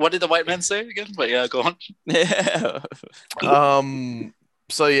 What did the white man say again? But yeah, go on. Yeah.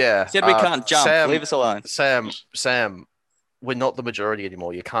 So yeah. Said we can't jump. Leave us alone. Sam, we're not the majority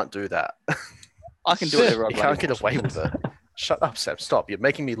anymore. You can't do that. I can do it. You can't get away with it. Shut up, Sam. Stop. You're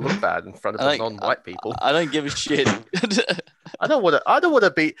making me look bad in front of the non-white people. I don't give a shit. I don't want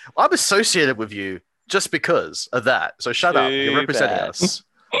to be. I'm associated with you just because of that. So shut up. You're representing us.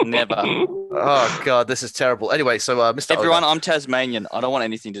 Never. Oh god, this is terrible. Anyway, so Mr. Everyone, I'm Tasmanian. I don't want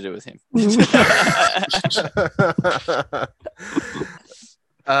anything to do with him.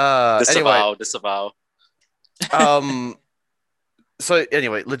 Disavow. So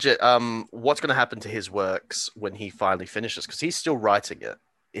anyway, legit. What's going to happen to his works when he finally finishes? Because he's still writing it.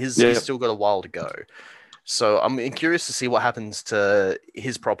 He's still got a while to go. So I'm curious to see what happens to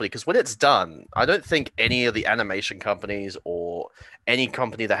his property. Because when it's done, I don't think any of the animation companies or any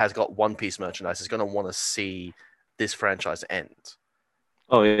company that has got One Piece merchandise is going to want to see this franchise end.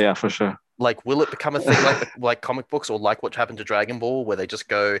 Oh yeah, for sure. Like, will it become a thing like comic books or like what happened to Dragon Ball, where they just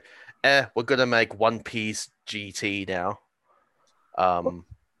go, we're gonna make One Piece GT now?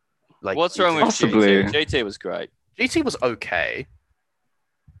 Like, what's wrong with Possibly. GT? GT was great. GT was okay.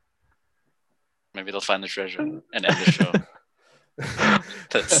 Maybe they'll find the treasure and end the show.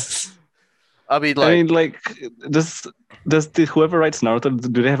 I mean, does whoever writes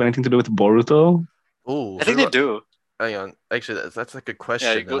Naruto, do they have anything to do with Boruto? Ooh, I think they do. Hang on, actually, that's a good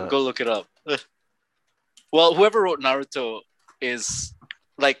question. Yeah, go look it up. Well, whoever wrote Naruto is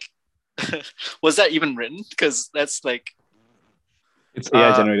like, was that even written? Because that's like, it's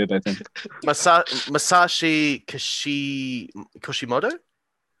AI generated, I think. Masashi Kishimoto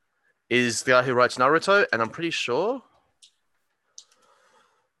is the guy who writes Naruto, and I'm pretty sure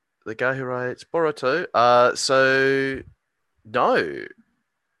the guy who writes Boruto. So no,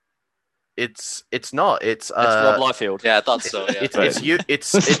 it's not. It's Rob Liefeld. Yeah, I thought so. Yeah. It's you.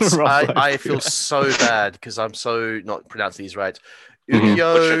 It's. I feel so bad because I'm so not pronouncing these right. Butcher the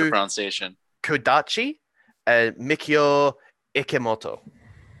Ukyo pronunciation. Kodachi and Mikio Ikemoto.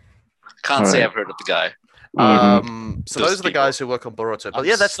 Can't say I've heard of the guy. So those are the guys who work on Boruto. But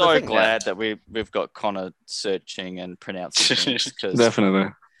yeah, that's so the thing. Glad that we've got Connor searching and pronouncing things, because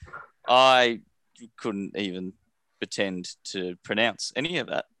Definitely. I couldn't even pretend to pronounce any of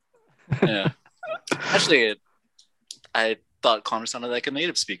that. Yeah. Actually, I thought Connor sounded like a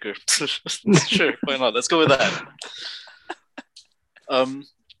native speaker. Sure, why not? Let's go with that.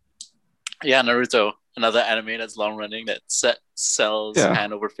 Yeah, Naruto, another anime that's long running that sells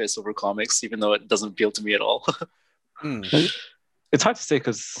hand over fist over comics, even though it doesn't appeal to me at all. It's hard to say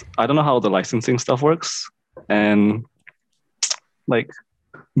because I don't know how the licensing stuff works, and like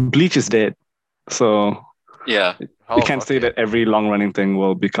Bleach is dead, so yeah, we can't say that every long running thing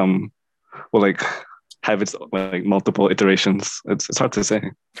will have its like multiple iterations. It's hard to say.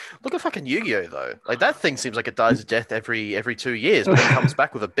 Look at fucking Yu-Gi-Oh though. Like that thing seems like it dies a death every 2 years, but then comes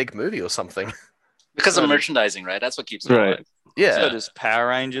back with a big movie or something. Because of merchandising, right? That's what keeps it alive. Yeah. So does Power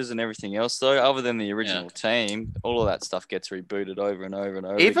Rangers and everything else, though. Other than the original team, all of that stuff gets rebooted over and over and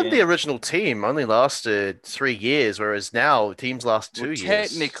over. Even again. the original team only lasted 3 years, whereas now teams last 2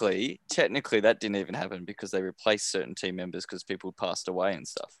 years. Technically, that didn't even happen because they replaced certain team members because people passed away and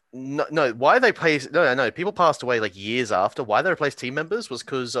stuff. No. Why they placed? No. People passed away like years after. Why they replaced team members was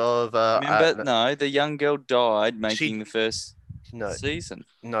because of. Remember, the young girl died making the first season.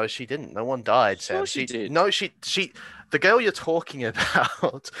 No, she didn't. No one died, Sam. Sure she did. No, she. The girl you're talking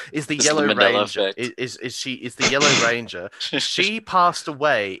about is the Yellow Ranger. Is the Yellow Ranger? She passed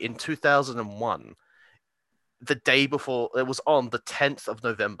away in 2001. The day before, it was on the 10th of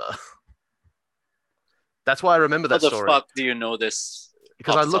November. That's why I remember How that the story. fuck do you know this?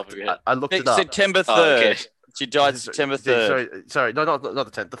 Because off I the top looked, of your head? I looked it up. September 3rd. Oh, okay. She died September 3rd. Sorry, no, not the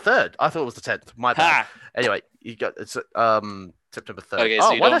 10th. The 3rd. I thought it was the 10th. My bad. Ha! Anyway, you got it's September 3rd. Okay, so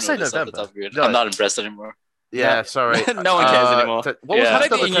Oh, you why don't did I say know this off the November? top of your head. No. I'm not impressed anymore. Yeah, No. sorry. No one cares anymore. What was Yeah. The fact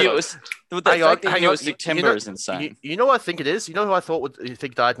the that you knew it 10th? was the Hang fact that on, you knew it was you September know- is insane. You know what I think it is? You know who I thought would you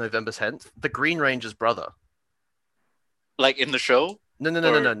think died November 10th? The Green Ranger's brother. Like in the show? No.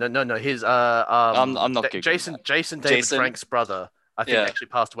 His I'm not Googling Jason David Jason? Frank's brother. I think Yeah. actually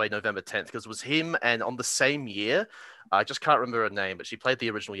passed away November 10th because it was him, and on the same year, I just can't remember her name, but she played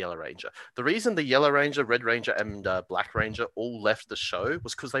the original Yellow Ranger. The reason the Yellow Ranger, Red Ranger, and Black Ranger all left the show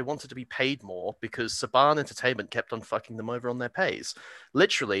was because they wanted to be paid more because Saban Entertainment kept on fucking them over on their pays.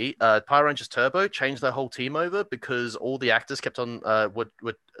 Literally, Power Rangers Turbo changed their whole team over because all the actors kept on would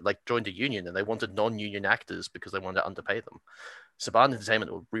like joined a union and they wanted non-union actors because they wanted to underpay them. Saban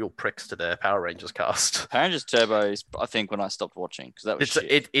Entertainment were real pricks to their Power Rangers cast. Power Rangers Turbo is, I think, when I stopped watching because that was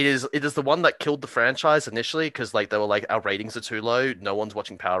shit. It is the one that killed the franchise initially because like they were like our ratings are too low. No one's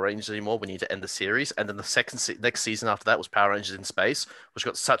watching Power Rangers anymore. We need to end the series. And then the next season after that was Power Rangers in Space, which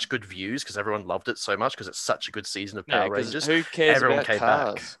got such good views because everyone loved it so much because it's such a good season of Power 'cause Rangers. who cares Everyone about came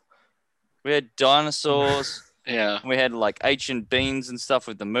cars? back. We had dinosaurs. Yeah. We had like ancient beans and stuff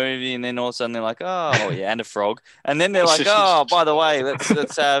with the movie, and then all of a sudden they're like, oh yeah, and a frog, and then they're like, oh, by the way,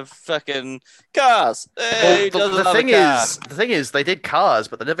 let's have fucking cars. Hey, Well, who doesn't the love a thing car? is, they did cars,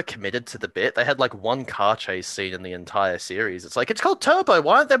 but they never committed to the bit. They had like one car chase scene in the entire series. It's like it's called Turbo.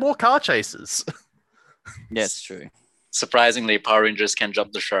 Why aren't there more car chases? Yeah, it's true. Surprisingly, Power Rangers can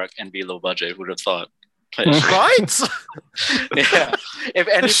jump the shark and be low budget. Would have thought. Right? Yeah. If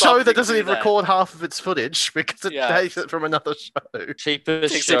any A show property that doesn't can do even that, record half of its footage because it Yeah. takes it from another show.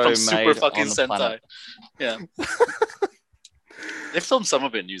 Cheapest takes it show from made Super fucking on the Sentai. planet. Yeah. They filmed some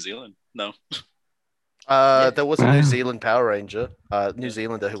of it in New Zealand. No. There was a New Zealand Power Ranger, New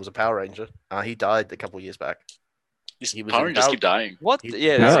Zealander who was a Power Ranger. He died a couple of years back. These He was Power in Rangers Power- keep dying. What? He-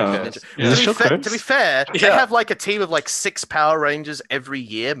 Yeah, Yeah. that's Yeah. okay. Is the show To cursed? be fair, they Yeah. have like a team of like 6 Power Rangers every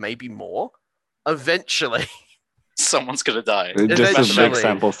year, maybe more. Eventually, Someone's gonna die. Just a Eventually, big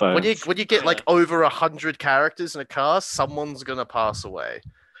sample size. when you get like over 100 characters in a cast, someone's gonna pass away.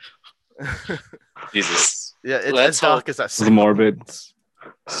 Jesus. Yeah, it's Let's as dark hope. as that It's morbid. sounds.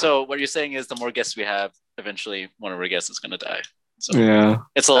 So what you're saying is the more guests we have, eventually one of our guests is gonna die. So Yeah.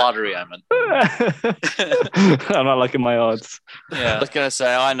 it's a lottery, Iman. I'm not liking my odds. I Yeah. was gonna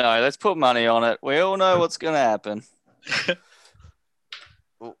say, I know. Let's put money on it. We all know what's gonna happen.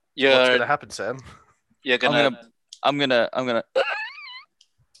 What's You're gonna happen, Sam? you're gonna I'm gonna. Die.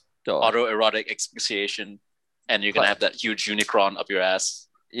 autoerotic asphyxiation, and you're gonna have that huge unicron up your ass.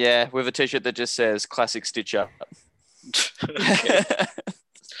 Yeah, with a T-shirt that just says "Classic Stitch Up." Okay.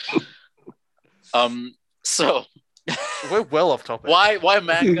 So We're well off topic. why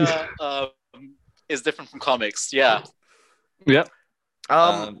manga is different from comics? Yeah, Yep.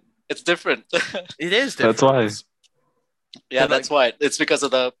 it's different. It is different. That's why. Yeah, But, that's why. It's because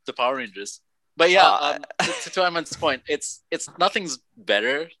of the Power Rangers. But yeah, to Iman's point, it's nothing's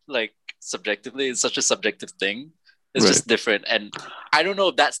better. Like subjectively, it's such a subjective thing. It's just different, and I don't know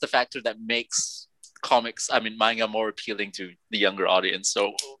if that's the factor that makes manga more appealing to the younger audience.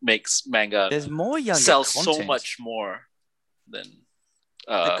 So makes manga There's more younger sell content. so much more than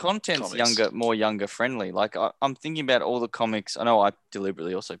The content's comics. more younger friendly. Like I'm thinking about all the comics. I know I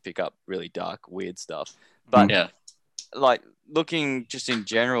deliberately also pick up really dark, weird stuff, but Yeah. like looking just in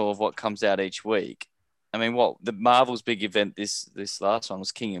general of what comes out each week. I mean, the Marvel's big event this last one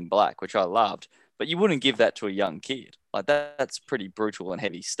was King in Black, which I loved, but you wouldn't give that to a young kid. Like that's pretty brutal and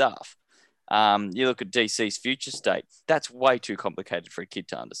heavy stuff. You look at DC's Future State, that's way too complicated for a kid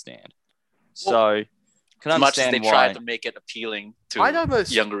to understand. So can As much as understand they why. try to make it appealing to I'd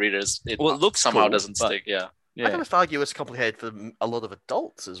almost, younger readers, it looks somehow cool, doesn't but- stick. Yeah. Yeah. I'd almost argue it's complicated for a lot of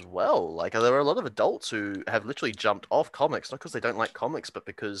adults as well. Like there are a lot of adults who have literally jumped off comics, not because they don't like comics, but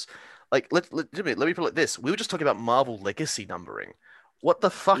because, like, let me put it like this: we were just talking about Marvel Legacy numbering. What the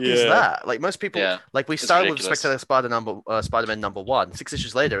fuck is Yeah. that? Like most people, Yeah. like we It's started with ridiculous. Spectacular Spider-Man number 1. 6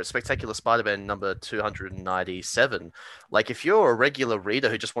 issues later, it's Spectacular Spider-Man number 297. Like if you're a regular reader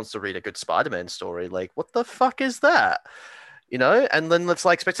who just wants to read a good Spider-Man story, like what the fuck is that? You know, and then it's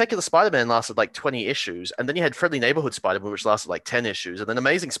like Spectacular Spider-Man lasted like 20 issues, and then you had Friendly Neighborhood Spider-Man, which lasted like 10 issues, and then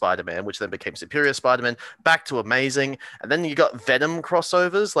Amazing Spider-Man, which then became Superior Spider-Man, back to Amazing, and then you got Venom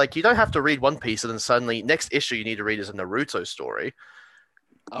crossovers. Like, you don't have to read One Piece, and then suddenly next issue you need to read is a Naruto story.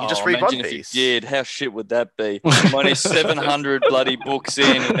 You just read imagine One if Piece. you did. How shit would that be? I'm only 700 bloody books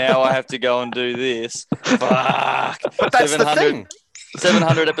in, and now I have to go and do this. Fuck. But that's the 700 thing.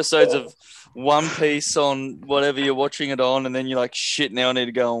 700 episodes of One Piece on whatever you're watching it on, and then you're like, shit, now I need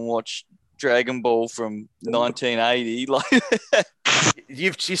to go and watch Dragon Ball from 1980. Like,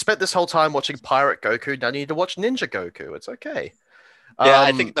 You spent this whole time watching Pirate Goku. Now you need to watch Ninja Goku. It's okay. Yeah,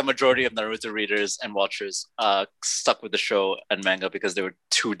 I think the majority of Naruto readers and watchers stuck with the show and manga because they were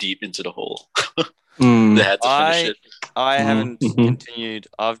too deep into the hole. They had to finish it. I haven't continued.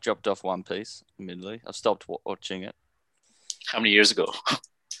 I've dropped off One Piece, admittedly. I've stopped watching it. How many years ago?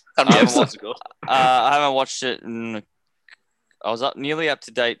 How many episodes ago? I haven't watched it. I was nearly up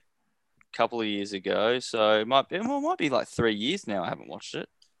to date a couple of years ago, so it might be like 3 years now. I haven't watched it.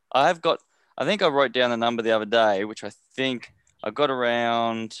 I think I wrote down the number the other day, which I think I got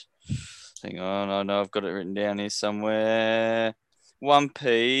around. Hang on, no, I've got it written down here somewhere. One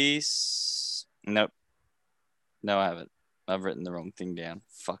Piece. Nope. No, I haven't. I've written the wrong thing down.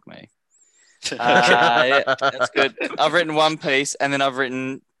 Fuck me. Yeah, that's good. I've written One Piece, and then I've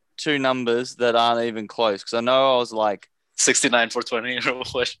written 2 numbers that aren't even close, because I know I was like 69 for 20 or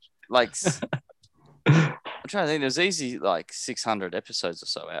what? Like I'm trying to think. There's easy like 600 episodes or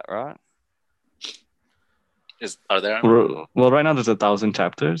so out, right? Are there? Well, right now there's 1,000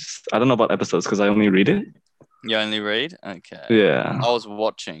 chapters. I don't know about episodes because I only read it. You only read? Okay. Yeah. I was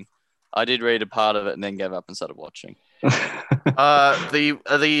watching. I did read a part of it and then gave up and started watching.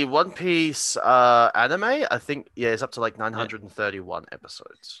 The One Piece anime, I think, is up to like 931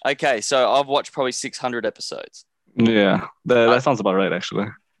 episodes. Okay, so I've watched probably 600 episodes. Yeah, that sounds about right, actually.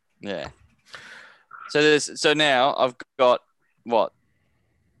 Yeah. So now I've got what?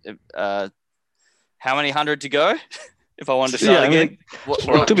 How many hundred to go? If I want to start again.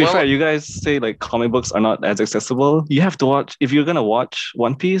 To be fair, you guys say like comic books are not as accessible. You have to watch. If you're gonna watch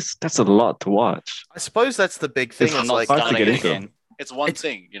One Piece, that's a lot to watch. I suppose that's the big thing. It's like hard to get into. It's one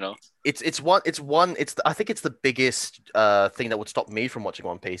thing, you know. I think it's the biggest thing that would stop me from watching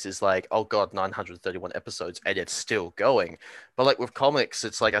One Piece is like, oh god, 931 episodes and it's still going. But like with comics,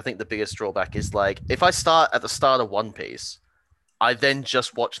 it's like I think the biggest drawback is like if I start at the start of One Piece, I then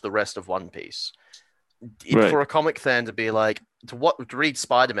just watch the rest of One Piece. Right. For a comic fan to be like to read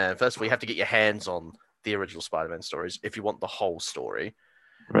Spider-Man, first of all, you have to get your hands on the original Spider-Man stories if you want the whole story.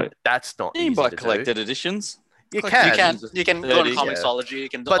 Right. That's not easy. You can buy collected editions. You can go on Comixology. You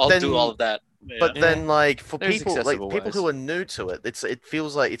can do all of that. Yeah. But then, like for people who are new to it, it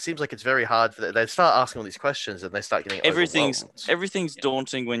seems like it's very hard for them. They start asking all these questions and they start getting everything's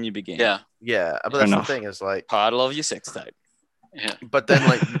daunting when you begin. Yeah. But that's the thing is like part of your sex tape. Yeah. But then,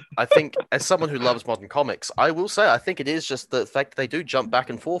 like, I think as someone who loves modern comics, I will say I think it is just the fact that they do jump back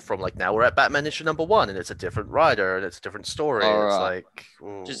and forth from like now we're at Batman issue #1 and it's a different writer and it's a different story. It's like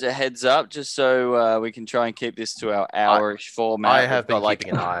just a heads up, just so we can try and keep this to our hour-ish format. I have been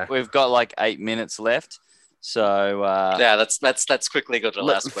keeping an eye. We've got like 8 minutes left, so let's quickly go to the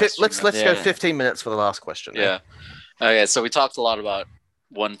last question. Let's go 15 minutes for the last question. Yeah. Okay, so we talked a lot about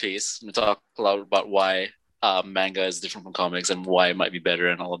One Piece. We talked a lot about why manga is different from comics and why it might be better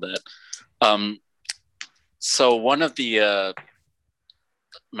and all of that. So one of the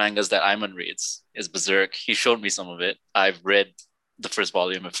mangas that Ayman reads is Berserk. He showed me some of it. I've read the first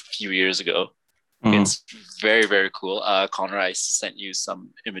volume a few years ago. It's very, very cool. Connor, I sent you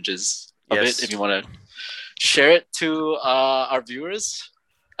some images of it if you want to share it to our viewers,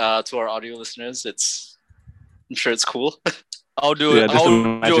 to our audio listeners. I'm sure it's cool. I'll do it.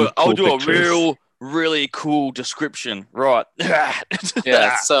 I'll do a really cool description. Right.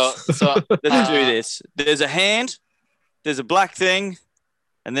 Yeah. So let's do this. There's a hand, there's a black thing,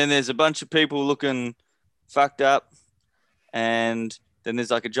 and then there's a bunch of people looking fucked up, and then there's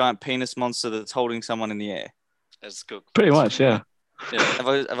like a giant penis monster that's holding someone in the air. That's good. Pretty much, yeah. Have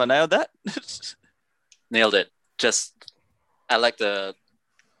I nailed that? Nailed it. I like the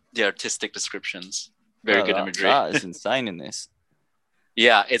artistic descriptions. Very good imagery. That is insane in this.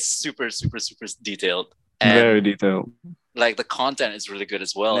 Yeah, it's super, super, super detailed. And very detailed. Like the content is really good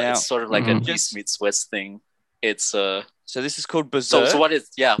as well. Now, it's sort of like a East meets West thing. It's so this is called Berserk. So what is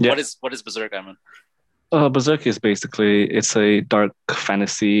what is Berserk, Ayman? Berserk is basically it's a dark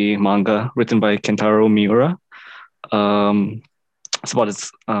fantasy manga written by Kentaro Miura.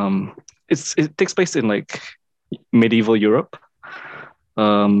 It takes place in like medieval Europe.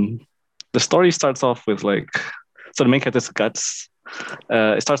 The story starts off with the main character's Guts.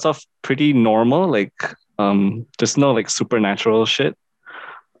 It starts off pretty normal, there's no like supernatural shit.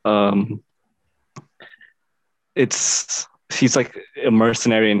 He's like a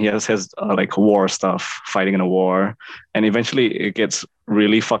mercenary and he has like war stuff, fighting in a war, and eventually it gets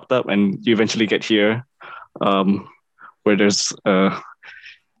really fucked up, and you eventually get here, where there's a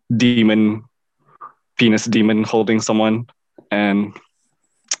penis demon holding someone, and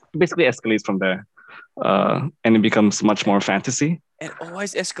basically escalates from there, and it becomes much more fantasy. It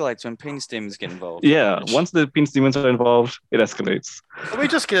always escalates when penis demons get involved. Yeah, once the penis demons are involved, it escalates. Can we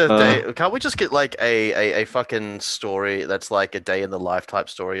just get a day? Can't we just get like a fucking story that's like a day in the life type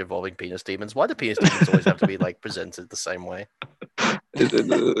story involving penis demons? Why do penis demons always have to be like presented the same way?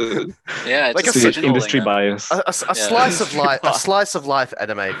 Yeah, Like it's a just industry pigeonholing bias. A slice of life, a slice of life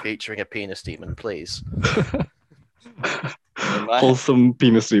anime featuring a penis demon, please. Wholesome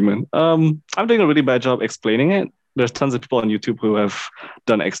penis demon. I'm doing a really bad job explaining it. There's tons of people on YouTube who have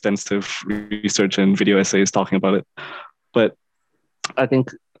done extensive research and video essays talking about it. But I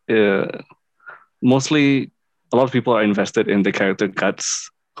think mostly a lot of people are invested in the character Guts,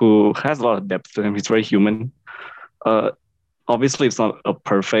 who has a lot of depth to him. He's very human. Obviously, it's not a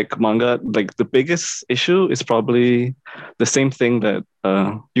perfect manga. Like the biggest issue is probably the same thing that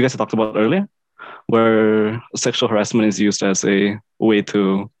you guys had talked about earlier, where sexual harassment is used as a way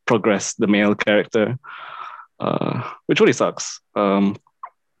to progress the male character, which really sucks.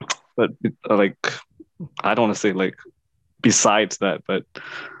 But like, I don't want to say like besides that, but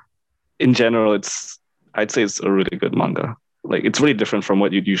in general, I'd say it's a really good manga. Like it's really different from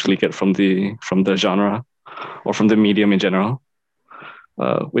what you'd usually get from the genre or from the medium in general,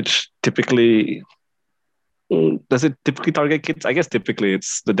 which typically does it typically target kids? I guess typically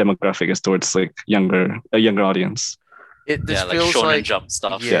it's the demographic is towards like a younger audience. This like feels Shonen like Jump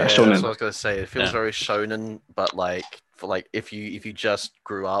stuff. Yeah, that's shonen. what I was gonna say. It feels Yeah. very shonen, but like for like if you just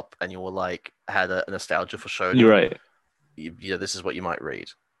grew up and you were like had a nostalgia for shonen, You're right. This is what you might read.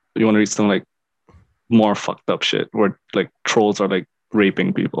 You want to read some like more fucked up shit where like trolls are like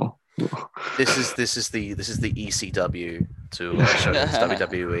raping people. This is the ECW to shonen's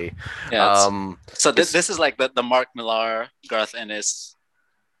WWE. Yeah, so this is like the Mark Millar, Garth Ennis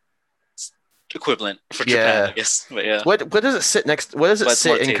equivalent for Japan, I guess. But yeah, where does it sit next? Where does it But it's sit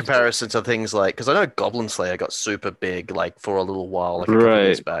more in tasteful. comparison to things like? Because I know Goblin Slayer got super big like for a little while, like a couple Right.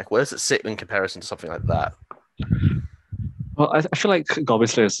 years back. Where does it sit in comparison to something like that? Well, I feel like Goblin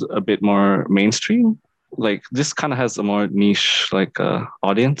Slayer is a bit more mainstream. Like this kind of has a more niche like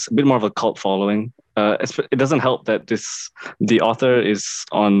audience, a bit more of a cult following. It doesn't help that the author is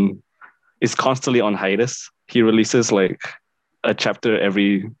constantly on hiatus. He releases like a chapter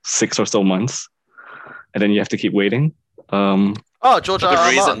every 6 or so months, and then you have to keep waiting. George For R. good R.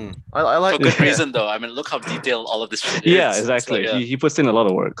 reason. Martin. I like for good Yeah. reason though. I mean, look how detailed all of this shit is. Yeah, It's exactly. like, He puts in a lot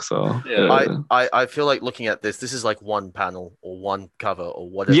of work. So Yeah. I feel like looking at this is like one panel or one cover or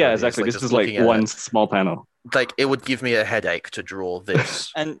whatever. yeah, it exactly. Like, This just is like looking at one it, small panel. like it would give me a headache to draw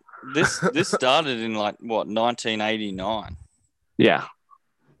this. And this started in like what 1989. Yeah.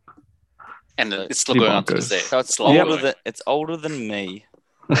 and it's still Pretty going on to bonkers. this day. So it's still older going. than me.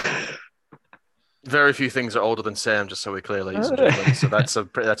 Very few things are older than Sam, just so we're clear, ladies and gentlemen. So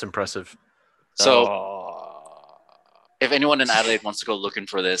that's impressive. So Oh. if anyone in Adelaide wants to go looking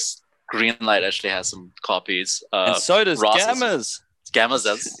for this, Greenlight actually has some copies. And so does Ross is- Gammas. Gammas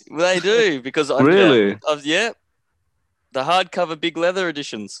does. They do because Really? the hardcover big leather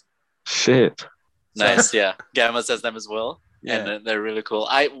editions. Shit. Nice, yeah. Gammas has them as well, Yeah. and they're really cool.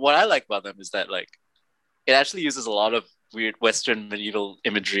 What I like about them is that like it actually uses a lot of weird Western medieval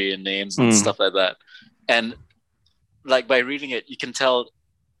imagery and names and stuff like that, and like by reading it, you can tell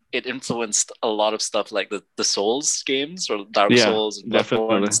it influenced a lot of stuff like the Souls games or Dark Yeah, Souls and Bloodborne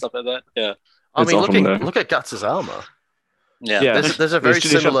definitely. and stuff like that. Yeah, I It's mean, all from there. look at Guts' armor. yeah. Yeah. There's a very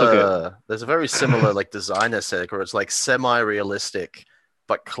Studio Shop took similar. There's a very similar like design aesthetic where it's like semi-realistic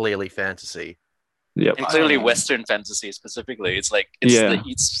but clearly fantasy. Yep. And clearly Oh. Western fantasy specifically. It's like it's Yeah. the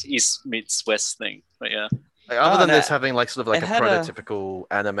East meets West thing. But yeah. Like, other than no, this having like sort of like it a had a- prototypical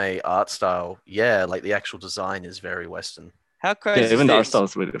anime art style, yeah, like the actual design is very Western. How crazy Yeah, even the is art this? style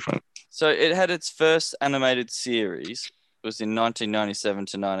is really different. So it had its first animated series. It was in 1997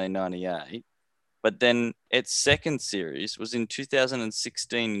 to 1998. But then its second series was in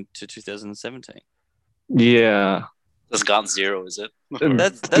 2016 to 2017. Yeah. That's Gaunt Zero, is it?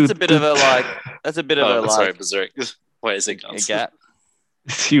 That's a bit of a like. That's a bit of a Oh, sorry, like Berserk. Why is it a Gaunt? gap.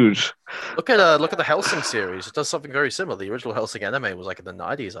 It's huge. Look at the Hellsing series. It does something very similar. The original Hellsing anime was like in the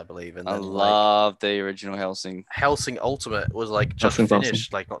 90s, I believe, and I then like love the original Hellsing. Hellsing Ultimate was like just Hellsing's awesome.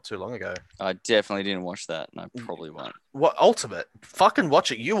 finished like not too long ago. I definitely didn't watch that, and I probably won't. What Ultimate? Fucking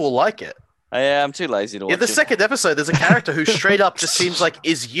watch it. You will like it. I'm too lazy to watch In the it. second episode, there's a character who straight up just seems like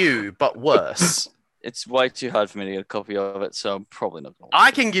is you, but worse. It's way too hard for me to get a copy of it, so I'm probably not going to.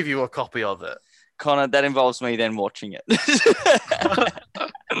 I can give you a copy of it. Connor, that involves me then watching it.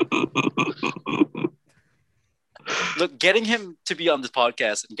 Look, getting him to be on the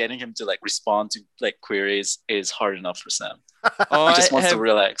podcast and getting him to like respond to like queries is hard enough for Sam. He just wants to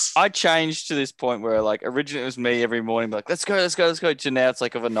relax. I changed to this point where like originally it was me every morning, like let's go. To now it's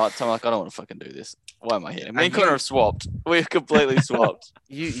like of a night time. Like I don't want to fucking do this. Why am I here? Me and Connor have swapped. We've completely swapped.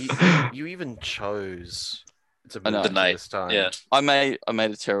 You even chose to move the night. this time. Yeah. I made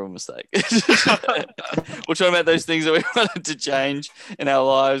a terrible mistake. We're talking about those things that we wanted to change in our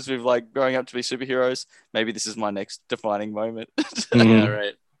lives with like growing up to be superheroes. Maybe this is my next defining moment. Yeah,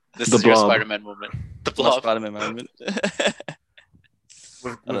 right. This The is your Blob. Spider-Man moment. The My Blob. Spider-Man moment.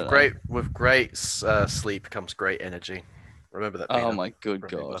 With great sleep comes great energy. Remember that. Oh Peter. my good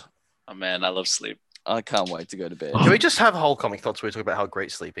Remember. God. Oh man, I love sleep. I can't wait to go to bed. Can we just have whole comic thoughts where we talk about how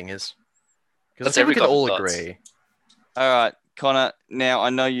great sleeping is? Because I That's think we every can all comic thoughts. agree. All right, Connor. Now I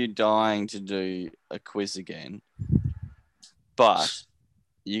know you're dying to do a quiz again, but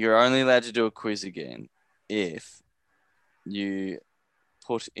you're only allowed to do a quiz again if you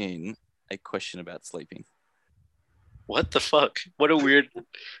put in a question about sleeping. What the fuck? What a weird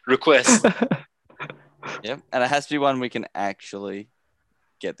request. Yep, and it has to be one we can actually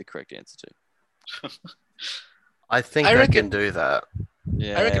get the correct answer to. I think I I reckon- can do that.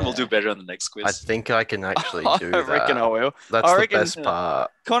 Yeah, I reckon we'll do better on the next quiz. I think I can actually I do reckon I that. will. That's I the reckon- best part.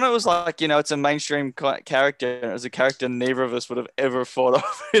 Connor was like, it's a mainstream character. It was a character neither of us would have ever thought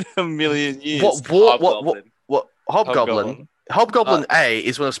of in a million years. What? Hobgoblin. Hobgoblin A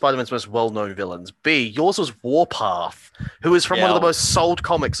is one of Spider-Man's most well-known villains. B, yours was Warpath, who is from one of the Yeah. most sold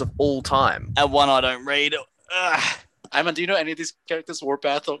comics of all time. And one I don't read. Ugh. Iman, do you know any of these characters?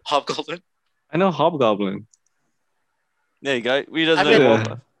 Warpath or Hobgoblin? I know Hobgoblin. There you go. We doesn't I mean- know.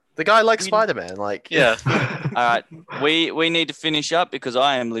 Yeah. The guy likes We- Spider-Man. Like, Yeah. All right, we need to finish up because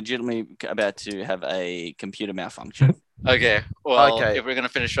I am legitimately about to have a computer malfunction. Okay. Well, Okay. if we're gonna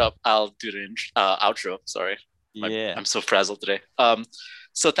finish up, I'll do the outro. Sorry. Yeah. I'm so frazzled today.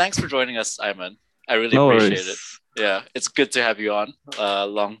 So thanks for joining us, Iman. I really No appreciate it. worries. Yeah, it's good to have you on.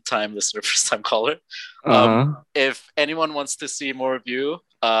 Long time listener, first time caller. Uh-huh. If anyone wants to see more of you,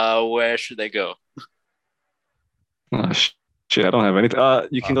 where should they go? Oh, shit, I don't have anything.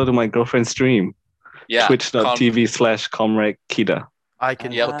 You can go to my girlfriend's stream. Yeah. Twitch.tv/Comrade Kida. I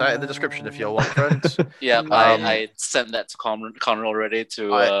can Yep. put that in the description if you want, friends. Yeah, Um, I sent that to Connor already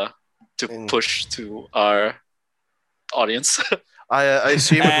to Mm. push to our audience. I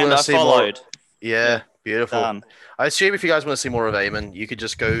assume if you And want I to see more. followed. Yeah, beautiful. Done. I assume if you guys want to see more of Eamon, you could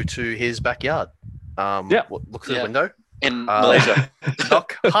just go to his backyard. Yeah. Look through Yeah. the window. In Malaysia.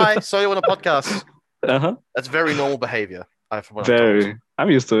 Knock. Hi, saw you on a podcast. Uh-huh. That's very normal behavior. From what I'm Very. I'm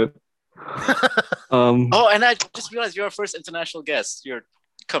used to it. told. Oh, and I just realized you're our first international guest. You're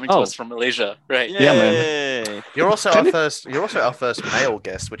coming to Oh. us from Malaysia, right? Yeah, man. Yay. You're also our first male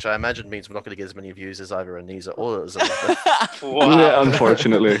guest, which I imagine means we're not going to get as many views as either Anisa or Elizabeth. Wow. Yeah,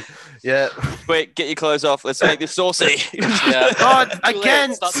 unfortunately. Yeah. Wait, get your clothes off. Let's make this saucy. Yeah. God, Too late.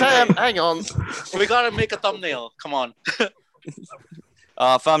 again, It's not too Sam, late. hang on. We gotta make a thumbnail. Come on.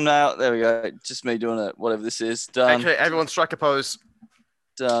 Thumbnail. There we go. Just me doing it. Whatever this is. Done. Actually, everyone strike a pose.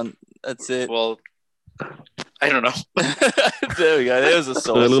 Done. That's it. Well, I don't know. There we go. There's a Do I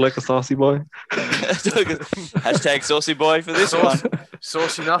sauce. look like a saucy boy? Hashtag saucy boy for this one.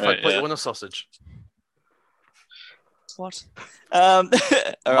 Saucy enough, Right, I'd put yeah. you in a sausage. What? All My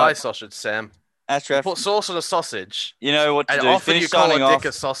right, sausage, Sam. Ashraf, Put sauce on a sausage, you know what to and do. often Finish you call signing a off, dick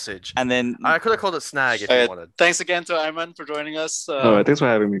a sausage. and then I could have called it snag if Okay. you wanted. Thanks again to Ayman for joining us. All right, thanks for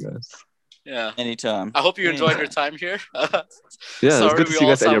having me, guys. Yeah. anytime. I hope you enjoyed Yeah. your time here. Yeah, Sorry, it's good to we see you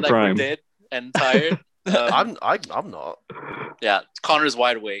all guys at your sound like we're prime. dead and tired. I'm not. Yeah, Connor's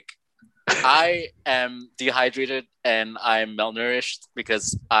wide awake. I am dehydrated and I'm malnourished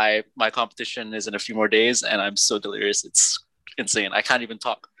because my competition is in a few more days and I'm so delirious. It's insane. I can't even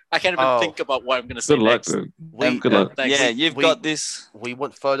talk. I can't even Oh. think about what I'm gonna say Good luck, next. dude. We Good luck. Thanks. Yeah, you've We- got this. we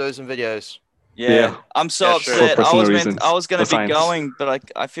want photos and videos. Yeah, I'm so Yeah, sure. upset. For personal I reasons. was going For to be science. going, but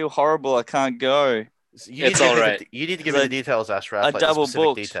I feel horrible. I can't go. You It's need to all give me right. you need to give me the details, Ashraf. I Like the double specific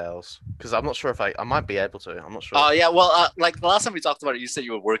booked. details, because I'm not sure if I might be able to. I'm not sure. Yeah, well, like the last time we talked about it, you said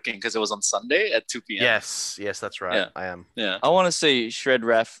you were working because it was on Sunday at 2 p.m. Yes, that's right. Yeah. I am. Yeah, I want to see Shred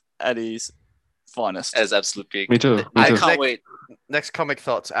Raf at his finest. as absolute peak. Me too. Me I too. can't wait. Next comic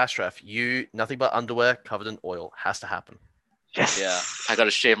thoughts, Ashraf. You nothing but underwear covered in oil has to happen. Yes. Yeah, I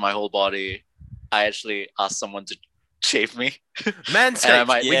gotta shave my whole body. I actually asked someone to shave me. Manscaped. And I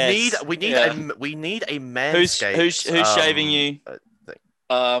might- Yes. We need Yeah. we need a Who's manscaped. who's shaving you?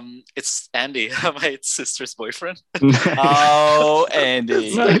 It's Andy, my sister's boyfriend. Oh,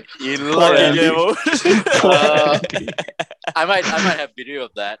 Andy, Nice. you Poor lucky Andy. devil. Uh, I might have video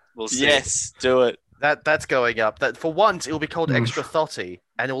of that. We'll see. Yes, do it. That's going up. That for once it'll be called Mm. extra thotty,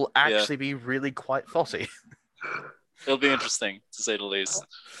 and it will actually be really quite thotty. It'll be interesting to say the least.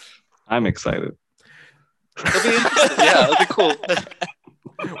 I'm excited. It'll be interesting. Yeah, it'll be cool.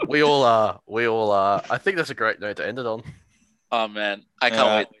 We all are. We all are. I think that's a great note to end it on. Oh man, I can't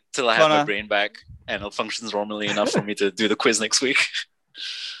Yeah. wait till I have my Connor. brain back and it functions normally enough for me to do the quiz next week.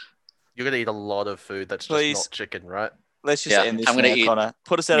 You're gonna eat a lot of food that's Please. just not chicken, right? Let's just Yeah, end this I'm gonna now, eat Connor.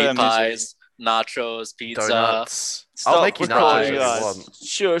 Put us out of our Meat misery. pies, nachos, pizza. Donuts. Stop I'll make you nachos recording, if you guys. want.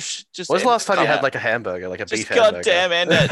 Shush. Just When's the end last time it. you had like a hamburger, like a beef Just hamburger? goddamn end it.